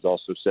Pelicans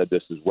also said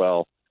this as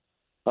well.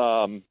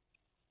 The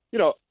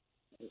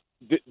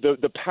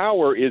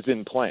power is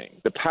in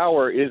playing. The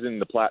power is in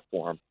the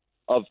platform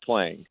of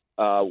playing.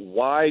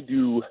 Why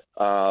do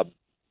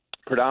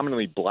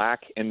predominantly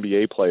black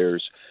NBA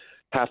players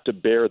have to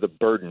bear the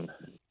burden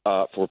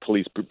for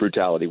police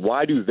brutality?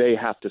 Why do they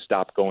have to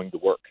stop going to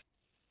work?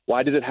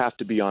 Why does it have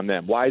to be on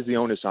them? Why is the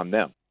onus on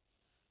them?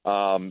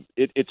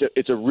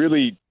 It's a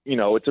really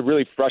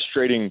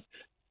frustrating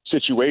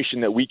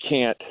situation that we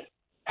can't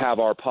have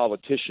our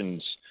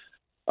politicians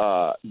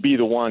be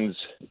the ones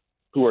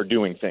who are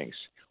doing things.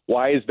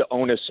 Why is the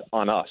onus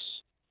on us?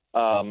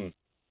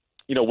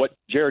 What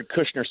Jared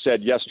Kushner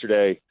said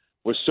yesterday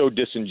was so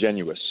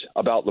disingenuous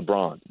about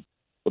LeBron.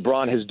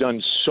 LeBron has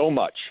done so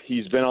much.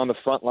 He's been on the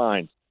front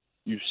lines.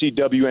 You see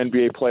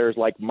WNBA players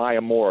like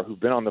Maya Moore who've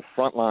been on the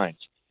front lines.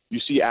 You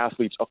see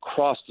athletes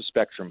across the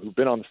spectrum who've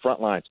been on the front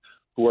lines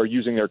who are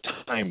using their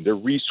time, their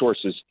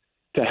resources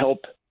to help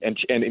and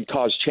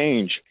cause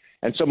change.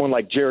 And someone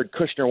like Jared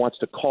Kushner wants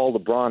to call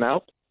LeBron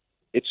out.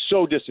 It's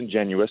so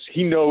disingenuous.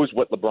 He knows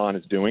what LeBron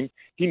is doing.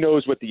 He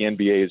knows what the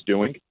NBA is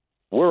doing.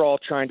 We're all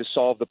trying to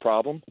solve the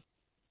problem.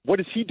 What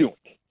is he doing?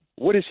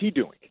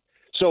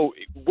 So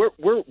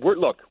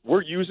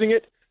we're using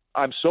it.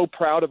 I'm so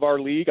proud of our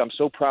league. I'm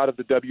so proud of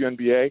the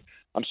WNBA.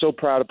 I'm so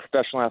proud of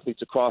professional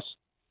athletes across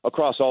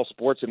all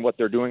sports and what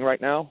they're doing right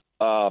now.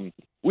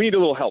 We need a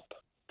little help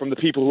from the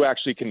people who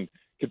actually can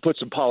put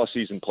some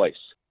policies in place.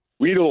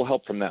 We need a little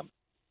help from them.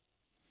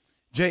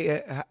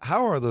 Jay,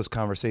 how are those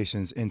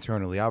conversations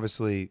internally?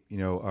 Obviously,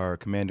 our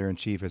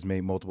commander-in-chief has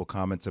made multiple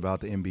comments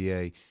about the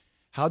NBA.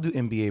 How do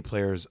NBA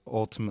players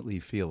ultimately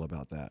feel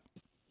about that?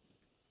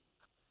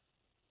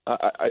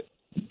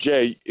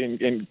 Jay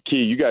and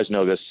Key, you guys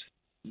know this.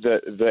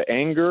 The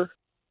anger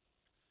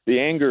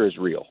is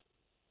real.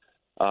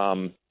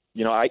 I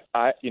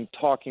in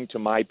talking to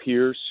my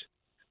peers,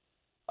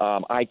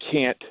 I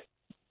can't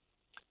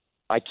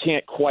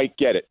quite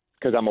get it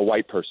because I'm a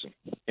white person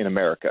in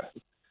America.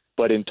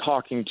 But in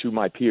talking to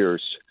my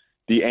peers,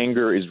 the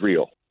anger is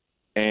real.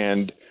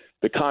 And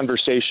the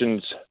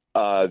conversations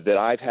that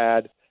I've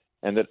had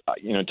and that,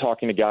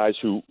 talking to guys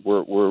who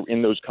were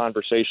in those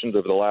conversations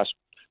over the last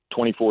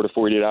 24 to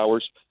 48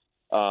 hours,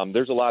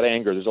 there's a lot of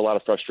anger, there's a lot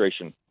of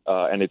frustration,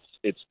 and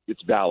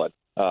it's valid.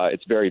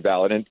 It's very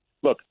valid. And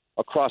look,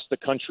 across the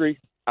country,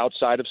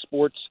 outside of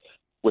sports,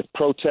 with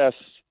protests,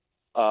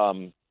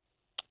 the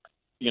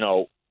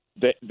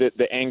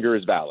anger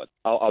is valid.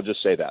 I'll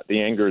just say that.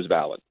 The anger is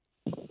valid.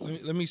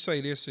 Let me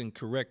say this and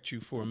correct you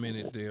for a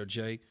minute there,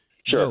 Jay.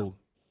 Sure. No,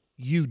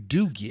 you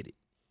do get it.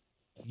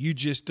 You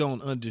just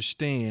don't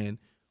understand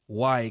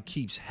why it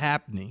keeps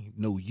happening.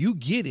 No, you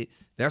get it.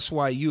 That's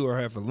why you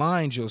have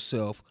aligned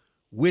yourself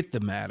with the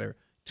matter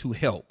to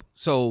help.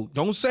 So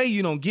don't say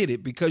you don't get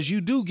it, because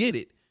you do get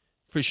it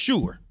for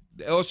sure.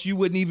 Else you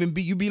wouldn't even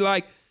be. You'd be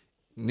like,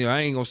 I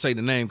ain't gonna say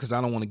the name because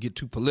I don't want to get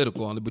too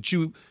political on it. But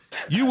you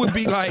would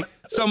be like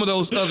some of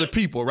those other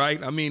people,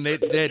 right? I mean,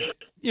 that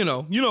you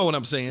know what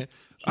I'm saying.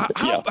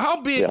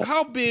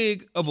 How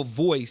big of a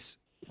voice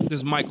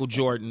does Michael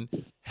Jordan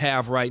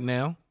have right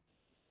now?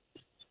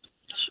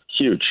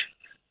 Huge,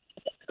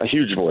 a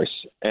huge voice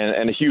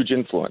and a huge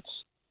influence.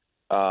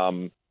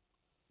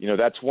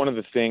 That's one of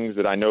the things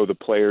that I know the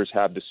players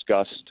have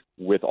discussed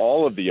with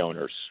all of the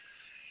owners,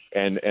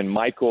 and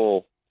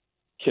Michael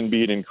can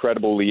be an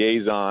incredible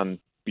liaison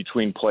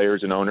between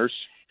players and owners.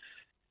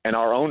 And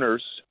our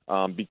owners,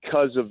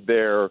 because of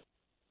their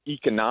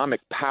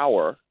economic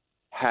power,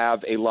 have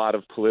a lot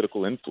of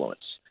political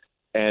influence.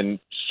 And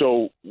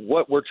so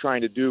what we're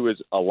trying to do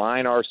is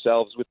align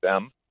ourselves with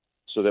them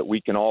so that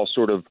we can all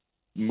sort of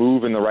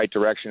move in the right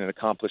direction and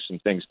accomplish some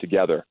things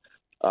together.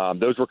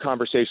 Those were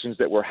conversations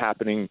that were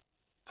happening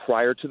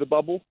prior to the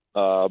bubble.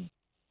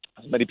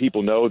 As many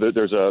people know, that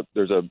there's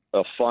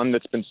a fund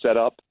that's been set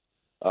up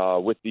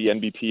with the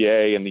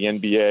NBPA and the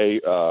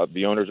NBA.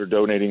 The owners are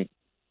donating,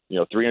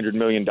 $300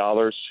 million.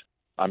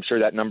 I'm sure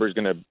that number is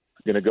going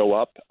to go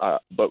up.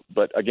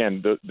 But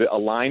again, the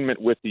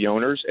alignment with the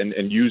owners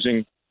and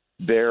using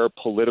their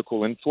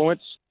political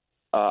influence,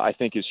 I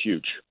think, is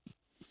huge.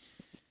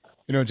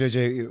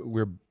 JJ,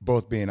 we're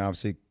both being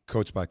obviously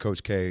coached by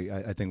Coach K.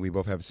 I think we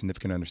both have a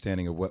significant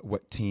understanding of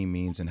what team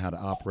means and how to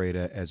operate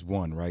as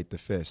one, right? The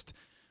fist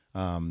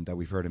that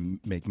we've heard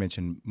him make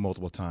mention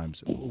multiple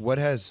times. What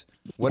has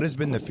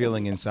been the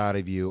feeling inside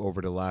of you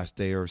over the last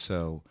day or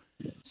so,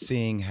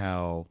 seeing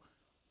how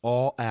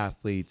all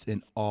athletes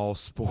in all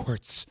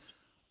sports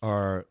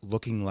are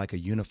looking like a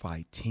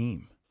unified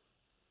team?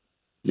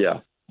 Yeah,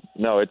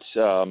 no, it's.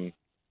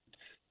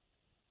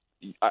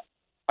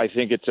 I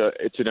think it's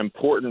an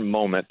important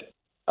moment.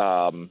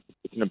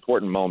 It's an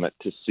important moment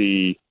to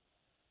see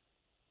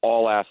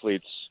all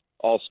athletes,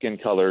 all skin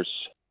colors,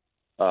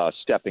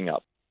 stepping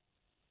up.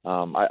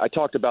 I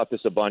talked about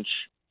this a bunch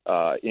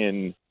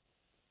in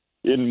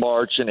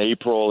March and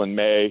April and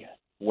May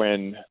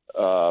when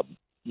the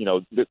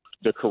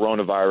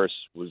coronavirus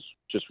was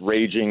just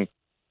raging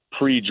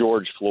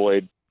pre-George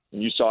Floyd,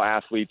 and you saw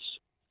athletes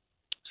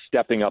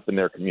stepping up in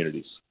their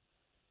communities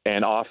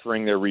and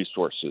offering their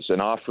resources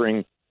and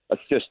offering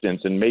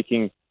assistance and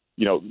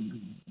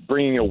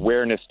bringing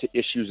awareness to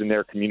issues in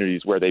their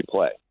communities where they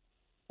play.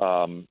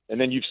 And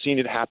then you've seen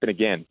it happen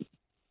again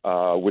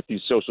with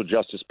these social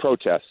justice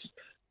protests,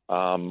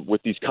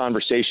 with these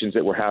conversations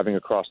that we're having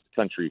across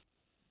the country.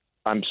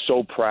 I'm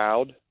so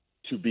proud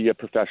to be a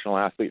professional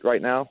athlete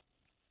right now.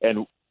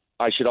 And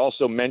I should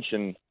also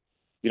mention,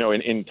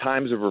 in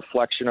times of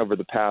reflection over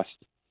the past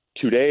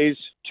 2 days,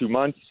 2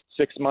 months,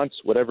 6 months,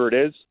 whatever it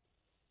is,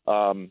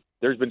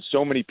 there's been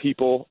so many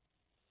people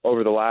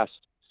over the last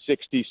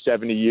 60,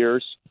 70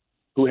 years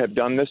who have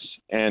done this,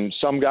 and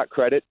some got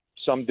credit,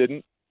 some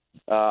didn't.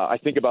 I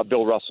think about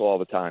Bill Russell all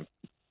the time.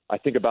 I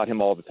think about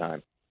him all the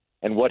time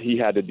and what he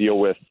had to deal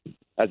with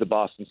as a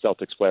Boston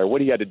Celtics player,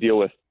 what he had to deal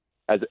with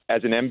as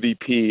an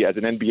MVP, as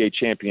an NBA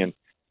champion,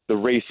 the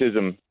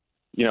racism,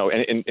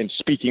 and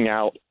speaking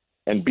out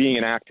and being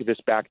an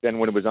activist back then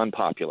when it was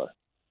unpopular,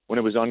 when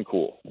it was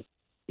uncool.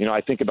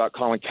 I think about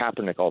Colin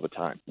Kaepernick all the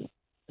time.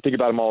 I think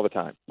about him all the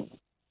time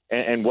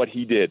and what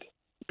he did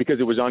because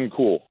it was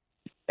uncool.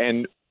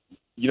 And,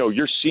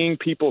 you're seeing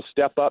people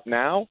step up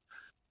now,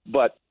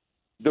 but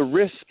the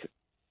risk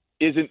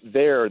isn't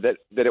there that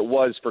it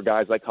was for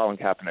guys like Colin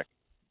Kaepernick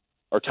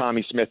or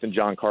Tommy Smith and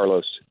John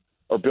Carlos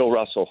or Bill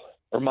Russell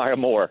or Maya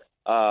Moore.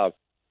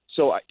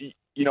 So,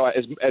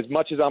 as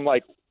much as I'm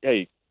like,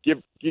 hey,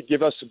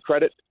 give us some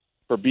credit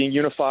for being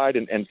unified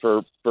and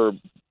for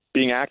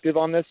being active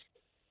on this,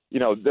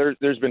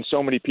 there's been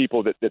so many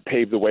people that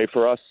paved the way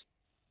for us,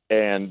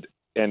 and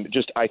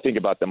just I think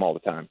about them all the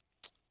time.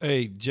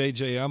 Hey,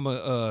 JJ, I'm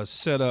going to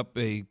set up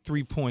a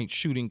 3-point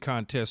shooting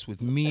contest with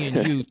me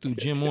and you through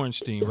Jim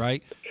Ornstein,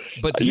 right?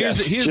 But here's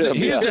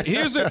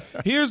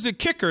the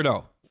kicker,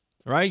 though,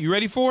 right? You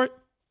ready for it?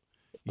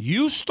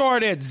 You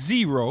start at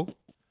 0.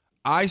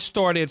 I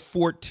start at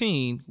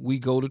 14. We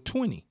go to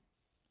 20.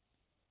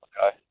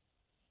 Okay.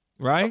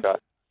 Right? Okay.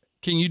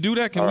 Can you do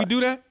that? Can we do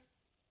that?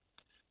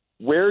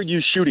 Where are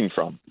you shooting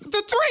from?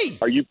 The 3.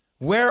 Are you?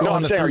 Where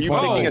on the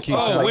 3-point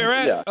line? Where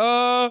at?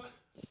 Yeah.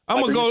 I'm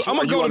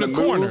gonna go to the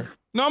corner.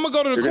 No, I'm gonna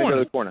go to the corner. Go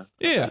to the corner.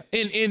 Yeah,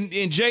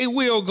 and Jay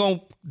Will gonna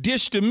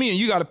dish to me, and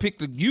you got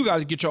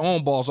to get your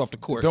own balls off the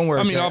court. Don't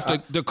worry, Jay, off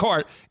the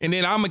cart, and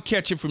then I'm gonna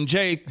catch it from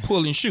Jay,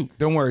 pull and shoot.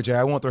 Don't worry, Jay.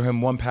 I won't throw him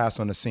one pass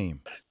on the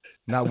seam,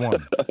 not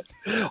one.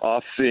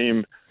 Off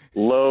seam,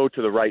 low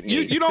to the right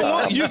knee. You don't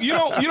want you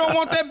don't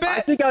want that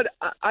bet.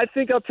 I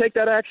think I'll take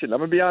that action. I'm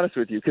gonna be honest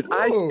with you because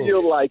I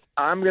feel like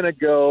I'm gonna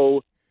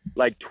go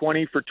like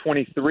 20 for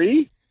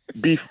 23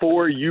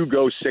 before you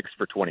go 6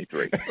 for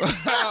 23.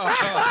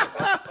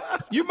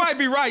 You might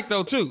be right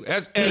though too.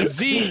 As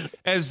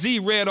Z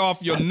read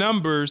off your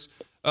numbers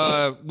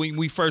when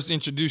we first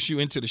introduced you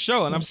into the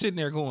show, and I'm sitting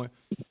there going,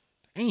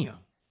 damn.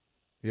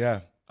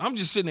 Yeah. I'm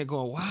just sitting there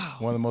going, wow.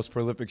 One of the most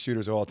prolific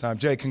shooters of all time.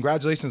 Jay,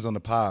 congratulations on the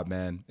pod,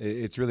 man.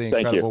 It's really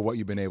incredible what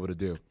you've been able to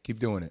do. Keep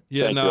doing it.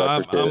 Yeah,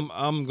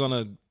 I'm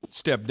gonna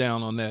step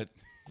down on that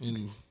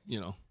and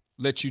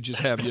let you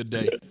just have your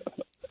day.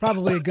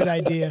 Probably a good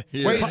idea.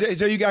 Yeah. Wait,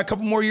 Jay, you got a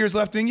couple more years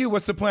left in you.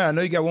 What's the plan? I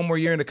know you got one more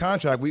year in the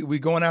contract. We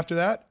going after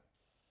that?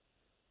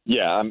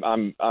 Yeah,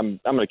 I'm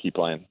gonna keep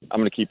playing. I'm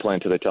gonna keep playing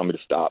until they tell me to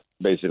stop.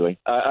 Basically,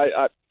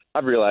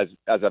 I've realized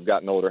as I've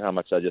gotten older how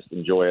much I just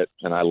enjoy it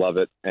and I love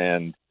it.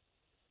 And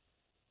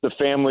the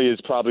family is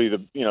probably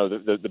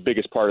the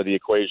biggest part of the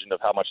equation of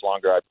how much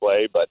longer I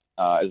play. But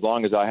as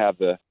long as I have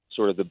the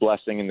sort of the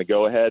blessing and the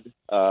go ahead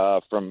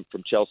from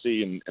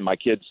Chelsea and my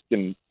kids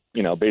can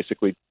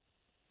basically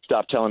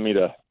stop telling me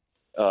to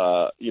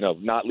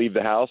not leave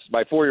the house.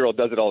 My 4-year-old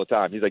does it all the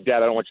time. He's like,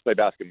 Dad, I don't want you to play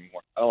basketball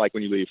anymore. I don't like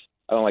when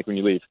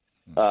you leave.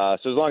 So as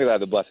long as I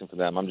have the blessing from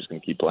them, I'm just going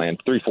to keep playing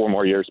 3-4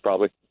 more years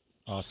probably.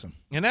 Awesome.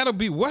 And that'll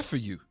be what for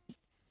you?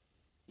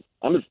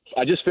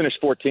 I just finished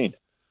 14.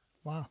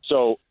 Wow.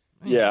 So,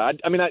 yeah,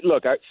 I mean,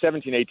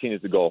 17, 18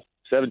 is the goal,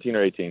 17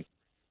 or 18.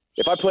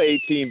 If I play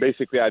 18,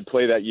 basically I'd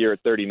play that year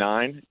at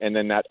 39, and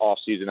then that off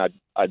season I'd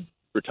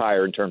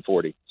retire and turn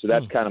 40. So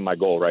that's kind of my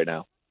goal right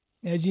now.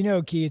 As you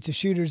know, Key, it's a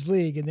shooter's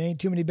league, and there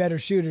ain't too many better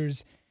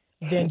shooters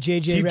than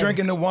JJ Keep Redick.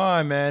 drinking the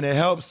wine, man. It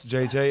helps,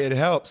 JJ. It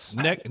helps.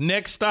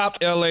 Next stop,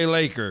 L.A.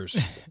 Lakers.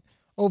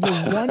 Over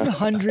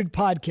 100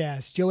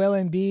 podcasts. Joel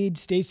Embiid,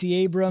 Stacey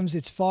Abrams.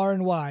 It's far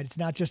and wide. It's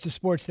not just a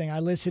sports thing. I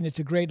listen. It's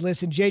a great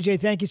listen. JJ,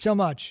 thank you so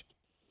much.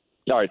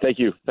 All right, thank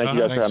you. Thank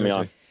you guys for having me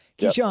on.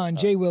 Keyshawn,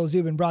 J. Will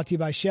Zubin, brought to you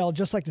by Shell.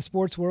 Just like the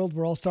sports world,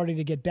 we're all starting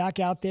to get back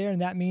out there,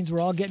 and that means we're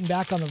all getting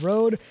back on the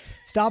road,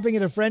 stopping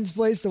at a friend's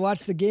place to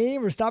watch the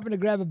game, or stopping to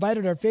grab a bite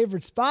at our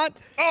favorite spot.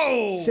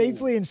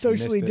 Safely and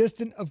socially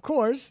distant, of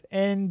course.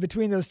 And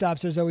between those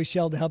stops, there's always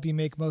Shell to help you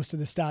make most of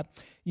the stop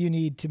you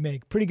need to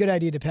make. Pretty good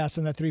idea to pass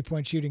on that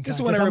three-point shooting contest.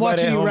 Just want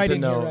everybody at home to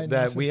know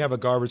that we have a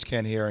garbage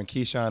can here, and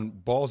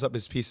Keyshawn balls up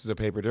his pieces of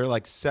paper. There are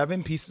like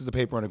 7 pieces of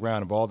paper on the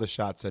ground of all the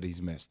shots that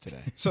he's missed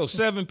today. So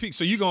 7 pieces.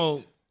 So you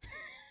going to...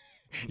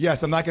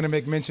 Yes, I'm not going to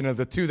make mention of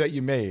the 2 that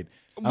you made.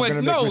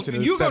 But no,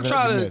 you're going to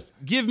try to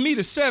give me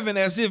the 7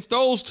 as if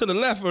those to the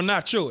left are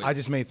not yours. I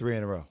just made 3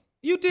 in a row.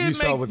 You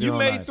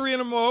made 3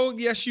 in a row.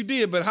 Yes, you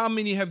did. But how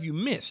many have you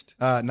missed?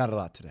 Not a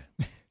lot today.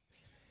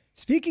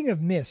 Speaking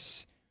of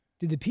miss,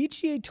 did the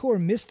PGA Tour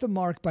miss the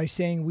mark by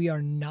saying we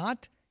are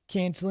not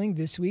canceling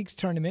this week's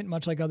tournament,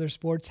 much like other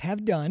sports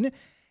have done?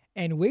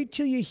 And wait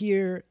till you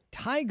hear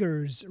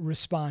Tiger's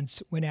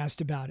response when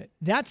asked about it.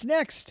 That's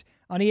next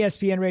on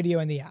ESPN Radio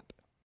and the app.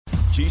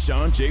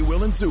 Keyshawn, J.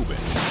 Will, and Zubin,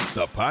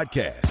 the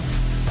podcast.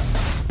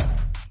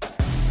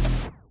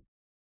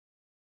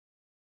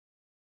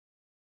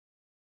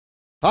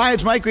 Hi,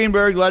 it's Mike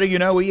Greenberg letting you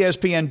know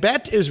ESPN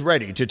Bet is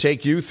ready to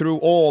take you through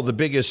all the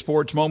biggest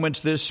sports moments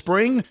this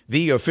spring.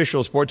 The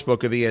official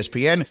sportsbook of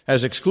ESPN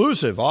has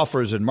exclusive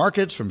offers and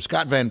markets from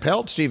Scott Van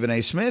Pelt, Stephen A.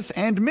 Smith,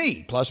 and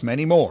me, plus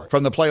many more.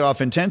 From the playoff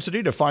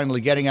intensity to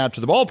finally getting out to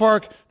the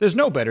ballpark, there's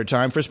no better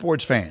time for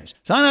sports fans.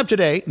 Sign up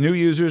today. New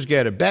users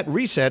get a bet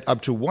reset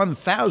up to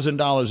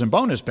 $1,000 in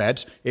bonus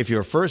bets if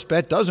your first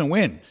bet doesn't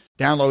win.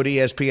 Download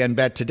ESPN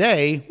Bet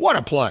today. What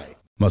a play.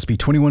 Must be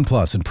 21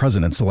 plus and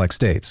present in select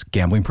states.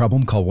 Gambling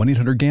problem? Call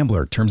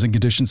 1-800-GAMBLER. Terms and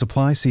conditions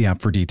apply. See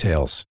app for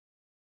details.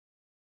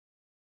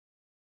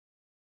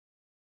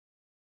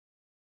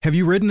 Have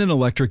you ridden an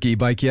electric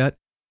e-bike yet?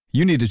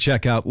 You need to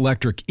check out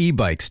Lectric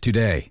E-Bikes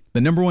today, the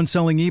 #1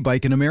 selling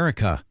e-bike in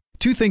America.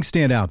 2 things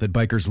stand out that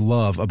bikers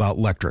love about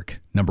Lectric.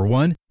 Number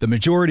 1, the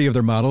majority of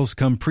their models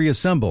come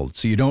pre-assembled,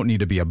 so you don't need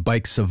to be a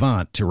bike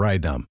savant to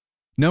ride them.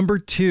 Number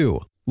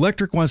 2,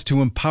 Lectric wants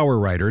to empower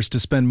riders to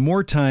spend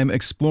more time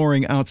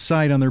exploring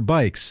outside on their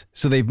bikes,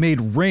 so they've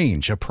made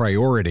range a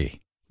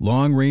priority.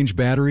 Long-range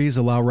batteries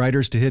allow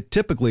riders to hit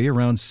typically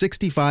around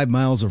 65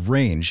 miles of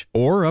range,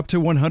 or up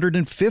to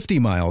 150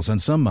 miles on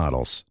some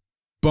models.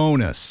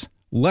 Bonus,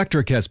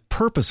 Lectric has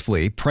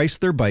purposefully priced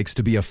their bikes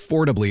to be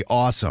affordably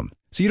awesome,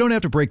 so you don't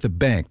have to break the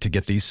bank to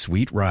get these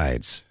sweet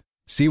rides.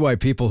 See why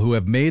people who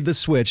have made the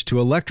switch to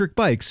electric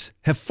bikes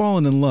have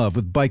fallen in love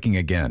with biking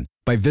again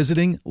by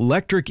visiting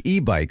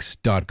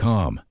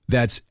lectricebikes.com.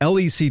 That's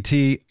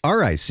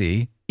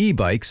LECTRIC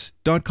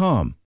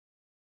ebikes.com.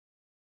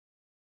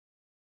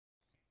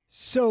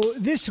 So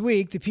this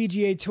week, the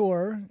PGA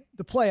Tour,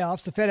 the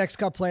playoffs, the FedEx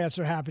Cup playoffs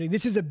are happening.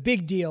 This is a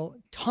big deal.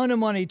 Ton of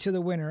money to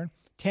the winner.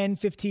 $10,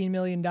 $15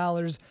 million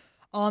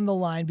on the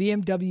line.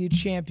 BMW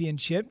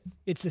Championship.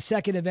 It's the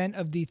second event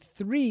of the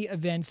 3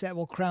 events that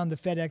will crown the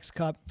FedEx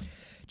Cup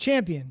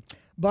champion.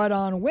 But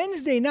on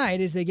Wednesday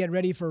night, as they get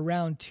ready for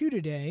round 2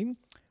 today,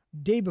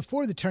 day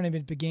before the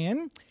tournament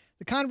began,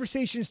 the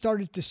conversation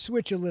started to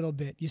switch a little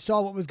bit. You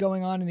saw what was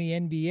going on in the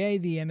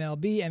NBA, the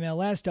MLB,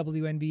 MLS,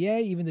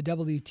 WNBA, even the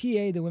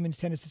WTA, the Women's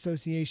Tennis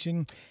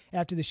Association,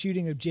 after the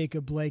shooting of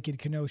Jacob Blake in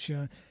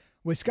Kenosha,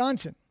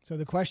 Wisconsin. So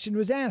the question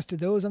was asked to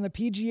those on the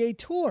PGA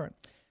Tour,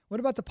 what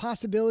about the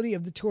possibility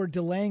of the tour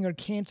delaying or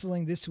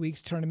canceling this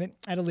week's tournament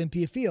at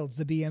Olympia Fields,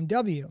 the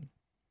BMW?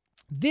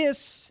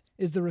 This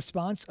is the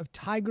response of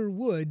Tiger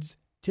Woods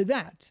to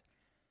that.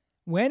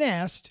 When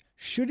asked,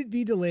 should it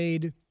be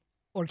delayed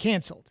or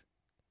canceled?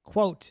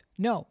 Quote,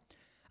 no.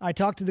 I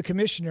talked to the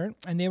commissioner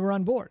and they were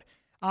on board.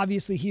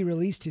 Obviously, he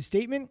released his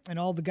statement and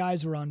all the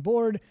guys were on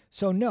board.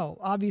 So no,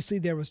 obviously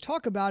there was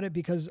talk about it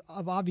because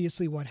of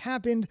obviously what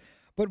happened,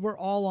 but we're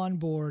all on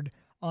board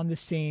on the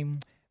same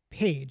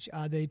page.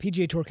 The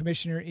PGA Tour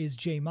commissioner is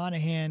Jay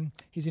Monahan.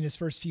 He's in his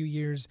first few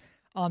years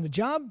on the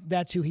job.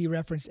 That's who he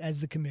referenced as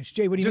the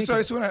commissioner. Jay, what do you think?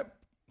 Just so I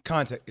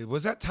context,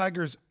 was that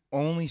Tiger's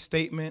only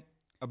statement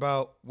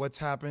about what's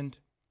happened?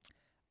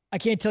 I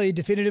can't tell you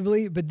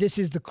definitively, but this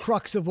is the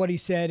crux of what he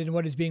said and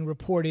what is being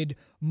reported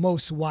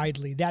most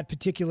widely. That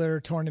particular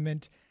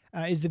tournament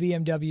is the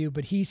BMW,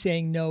 but he's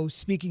saying no,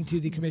 speaking to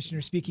the commissioner,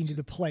 speaking to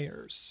the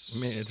players.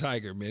 Man,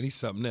 Tiger, man, he's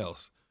something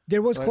else.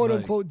 There was, quote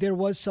unquote, there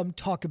was some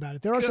talk about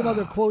it. There are some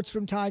other quotes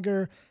from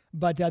Tiger,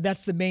 but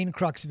that's the main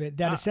crux of it.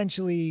 That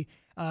essentially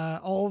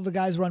all of the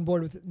guys were on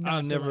board with it.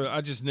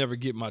 I just never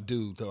get my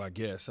due, though, I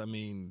guess. I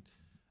mean,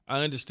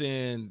 I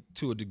understand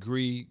to a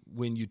degree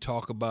when you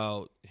talk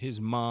about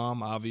his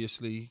mom.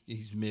 Obviously,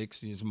 he's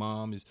mixed. His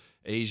mom is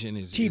Asian,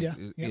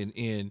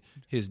 and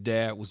his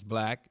dad was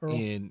black, Earl.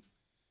 And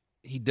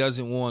he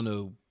doesn't want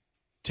to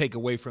take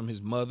away from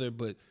his mother.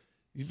 But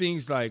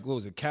things like, what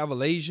was it,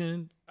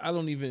 Cavalasian? I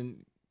don't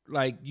even,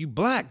 like, you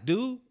black,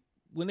 dude.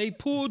 When they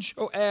pulled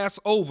your ass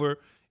over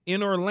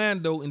in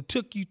Orlando and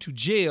took you to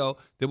jail,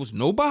 there was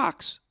no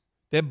box.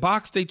 That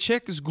box they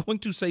check is going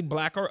to say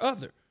black or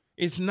other.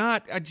 It's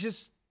not,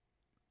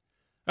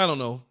 I don't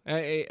know.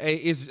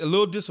 It's a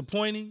little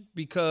disappointing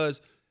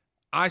because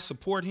I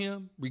support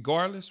him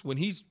regardless. When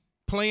he's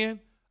playing,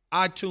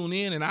 I tune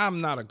in, and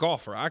I'm not a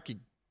golfer. I could,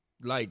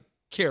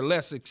 care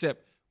less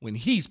except when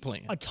he's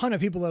playing. A ton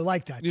of people are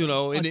like that. You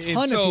know, a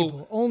ton of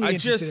people only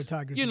interested in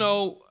Tiger. You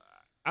know,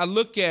 I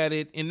look at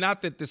it, and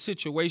not that the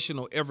situation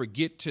will ever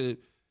get to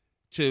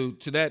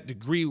that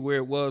degree where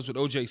it was with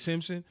O.J.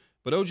 Simpson,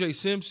 but O.J.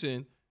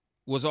 Simpson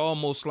was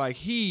almost like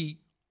he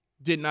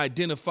didn't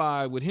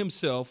identify with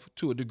himself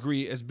to a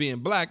degree as being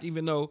black,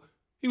 even though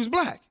he was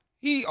black.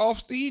 He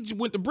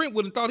went to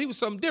Brentwood and thought he was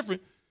something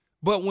different.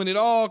 But when it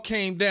all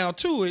came down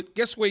to it,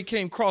 guess where he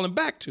came crawling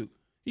back to?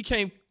 He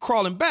came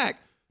crawling back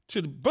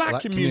to the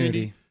black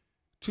community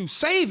to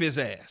save his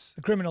ass.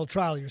 The criminal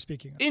trial you're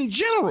speaking of. In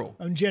general.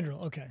 In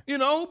general, okay. You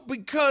know,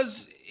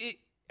 because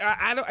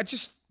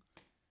it's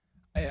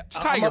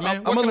Tiger,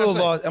 man. I'm a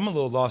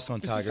little lost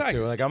on Tiger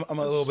too. Like I'm a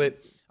little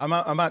bit. I'm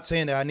not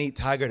saying that I need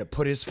Tiger to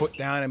put his foot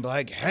down and be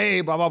like,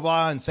 hey, blah, blah,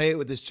 blah, and say it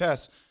with his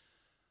chest.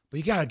 But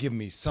you got to give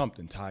me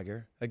something,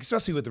 Tiger. Like,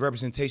 especially with the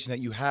representation that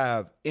you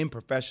have in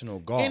professional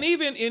golf. And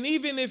even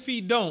if he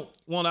don't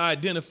want to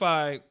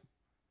identify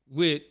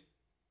with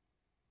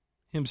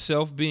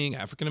himself being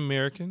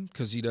African-American,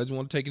 because he doesn't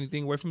want to take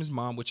anything away from his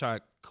mom, which I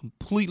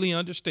completely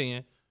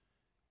understand.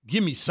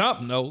 Give me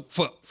something, though.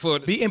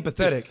 Be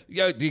empathetic.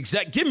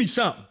 Give me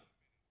something.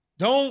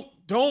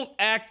 Don't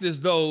act as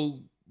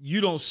though you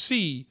don't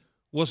see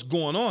what's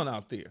going on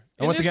out there.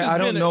 And once again, I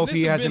don't know if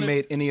he hasn't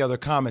made any other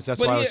comments. That's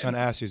why I was trying to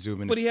ask you,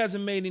 Zubin. But he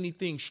hasn't made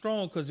anything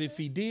strong, because if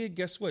he did,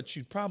 guess what?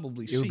 You'd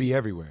probably see. It would be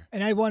everywhere.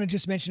 And I want to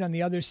just mention on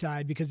the other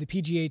side, because the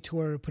PGA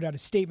Tour put out a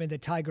statement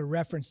that Tiger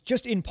referenced,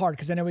 just in part,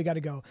 because I know we got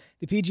to go.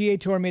 The PGA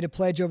Tour made a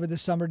pledge over the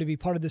summer to be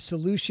part of the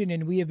solution,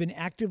 and we have been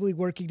actively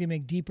working to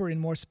make deeper and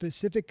more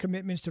specific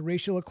commitments to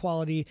racial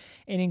equality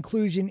and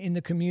inclusion in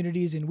the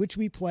communities in which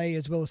we play,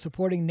 as well as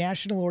supporting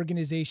national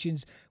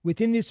organizations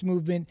within this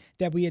movement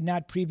that we had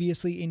not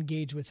previously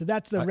engaged with. So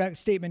that's the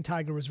statement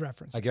Tiger was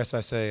referenced. I guess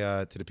I say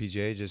to the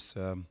PGA, just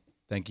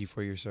thank you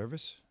for your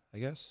service, I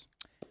guess.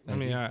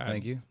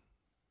 Thank you.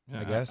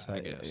 I guess.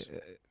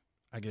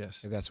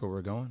 If that's where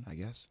we're going, I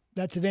guess.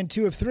 That's event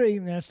 2 of 3,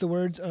 and that's the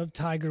words of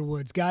Tiger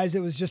Woods. Guys, it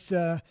was just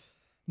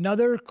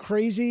another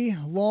crazy,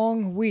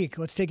 long week.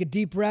 Let's take a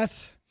deep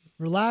breath,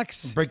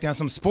 relax. Break down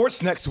some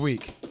sports next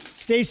week.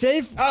 Stay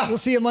safe. We'll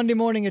see you Monday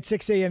morning at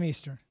 6 a.m.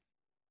 Eastern.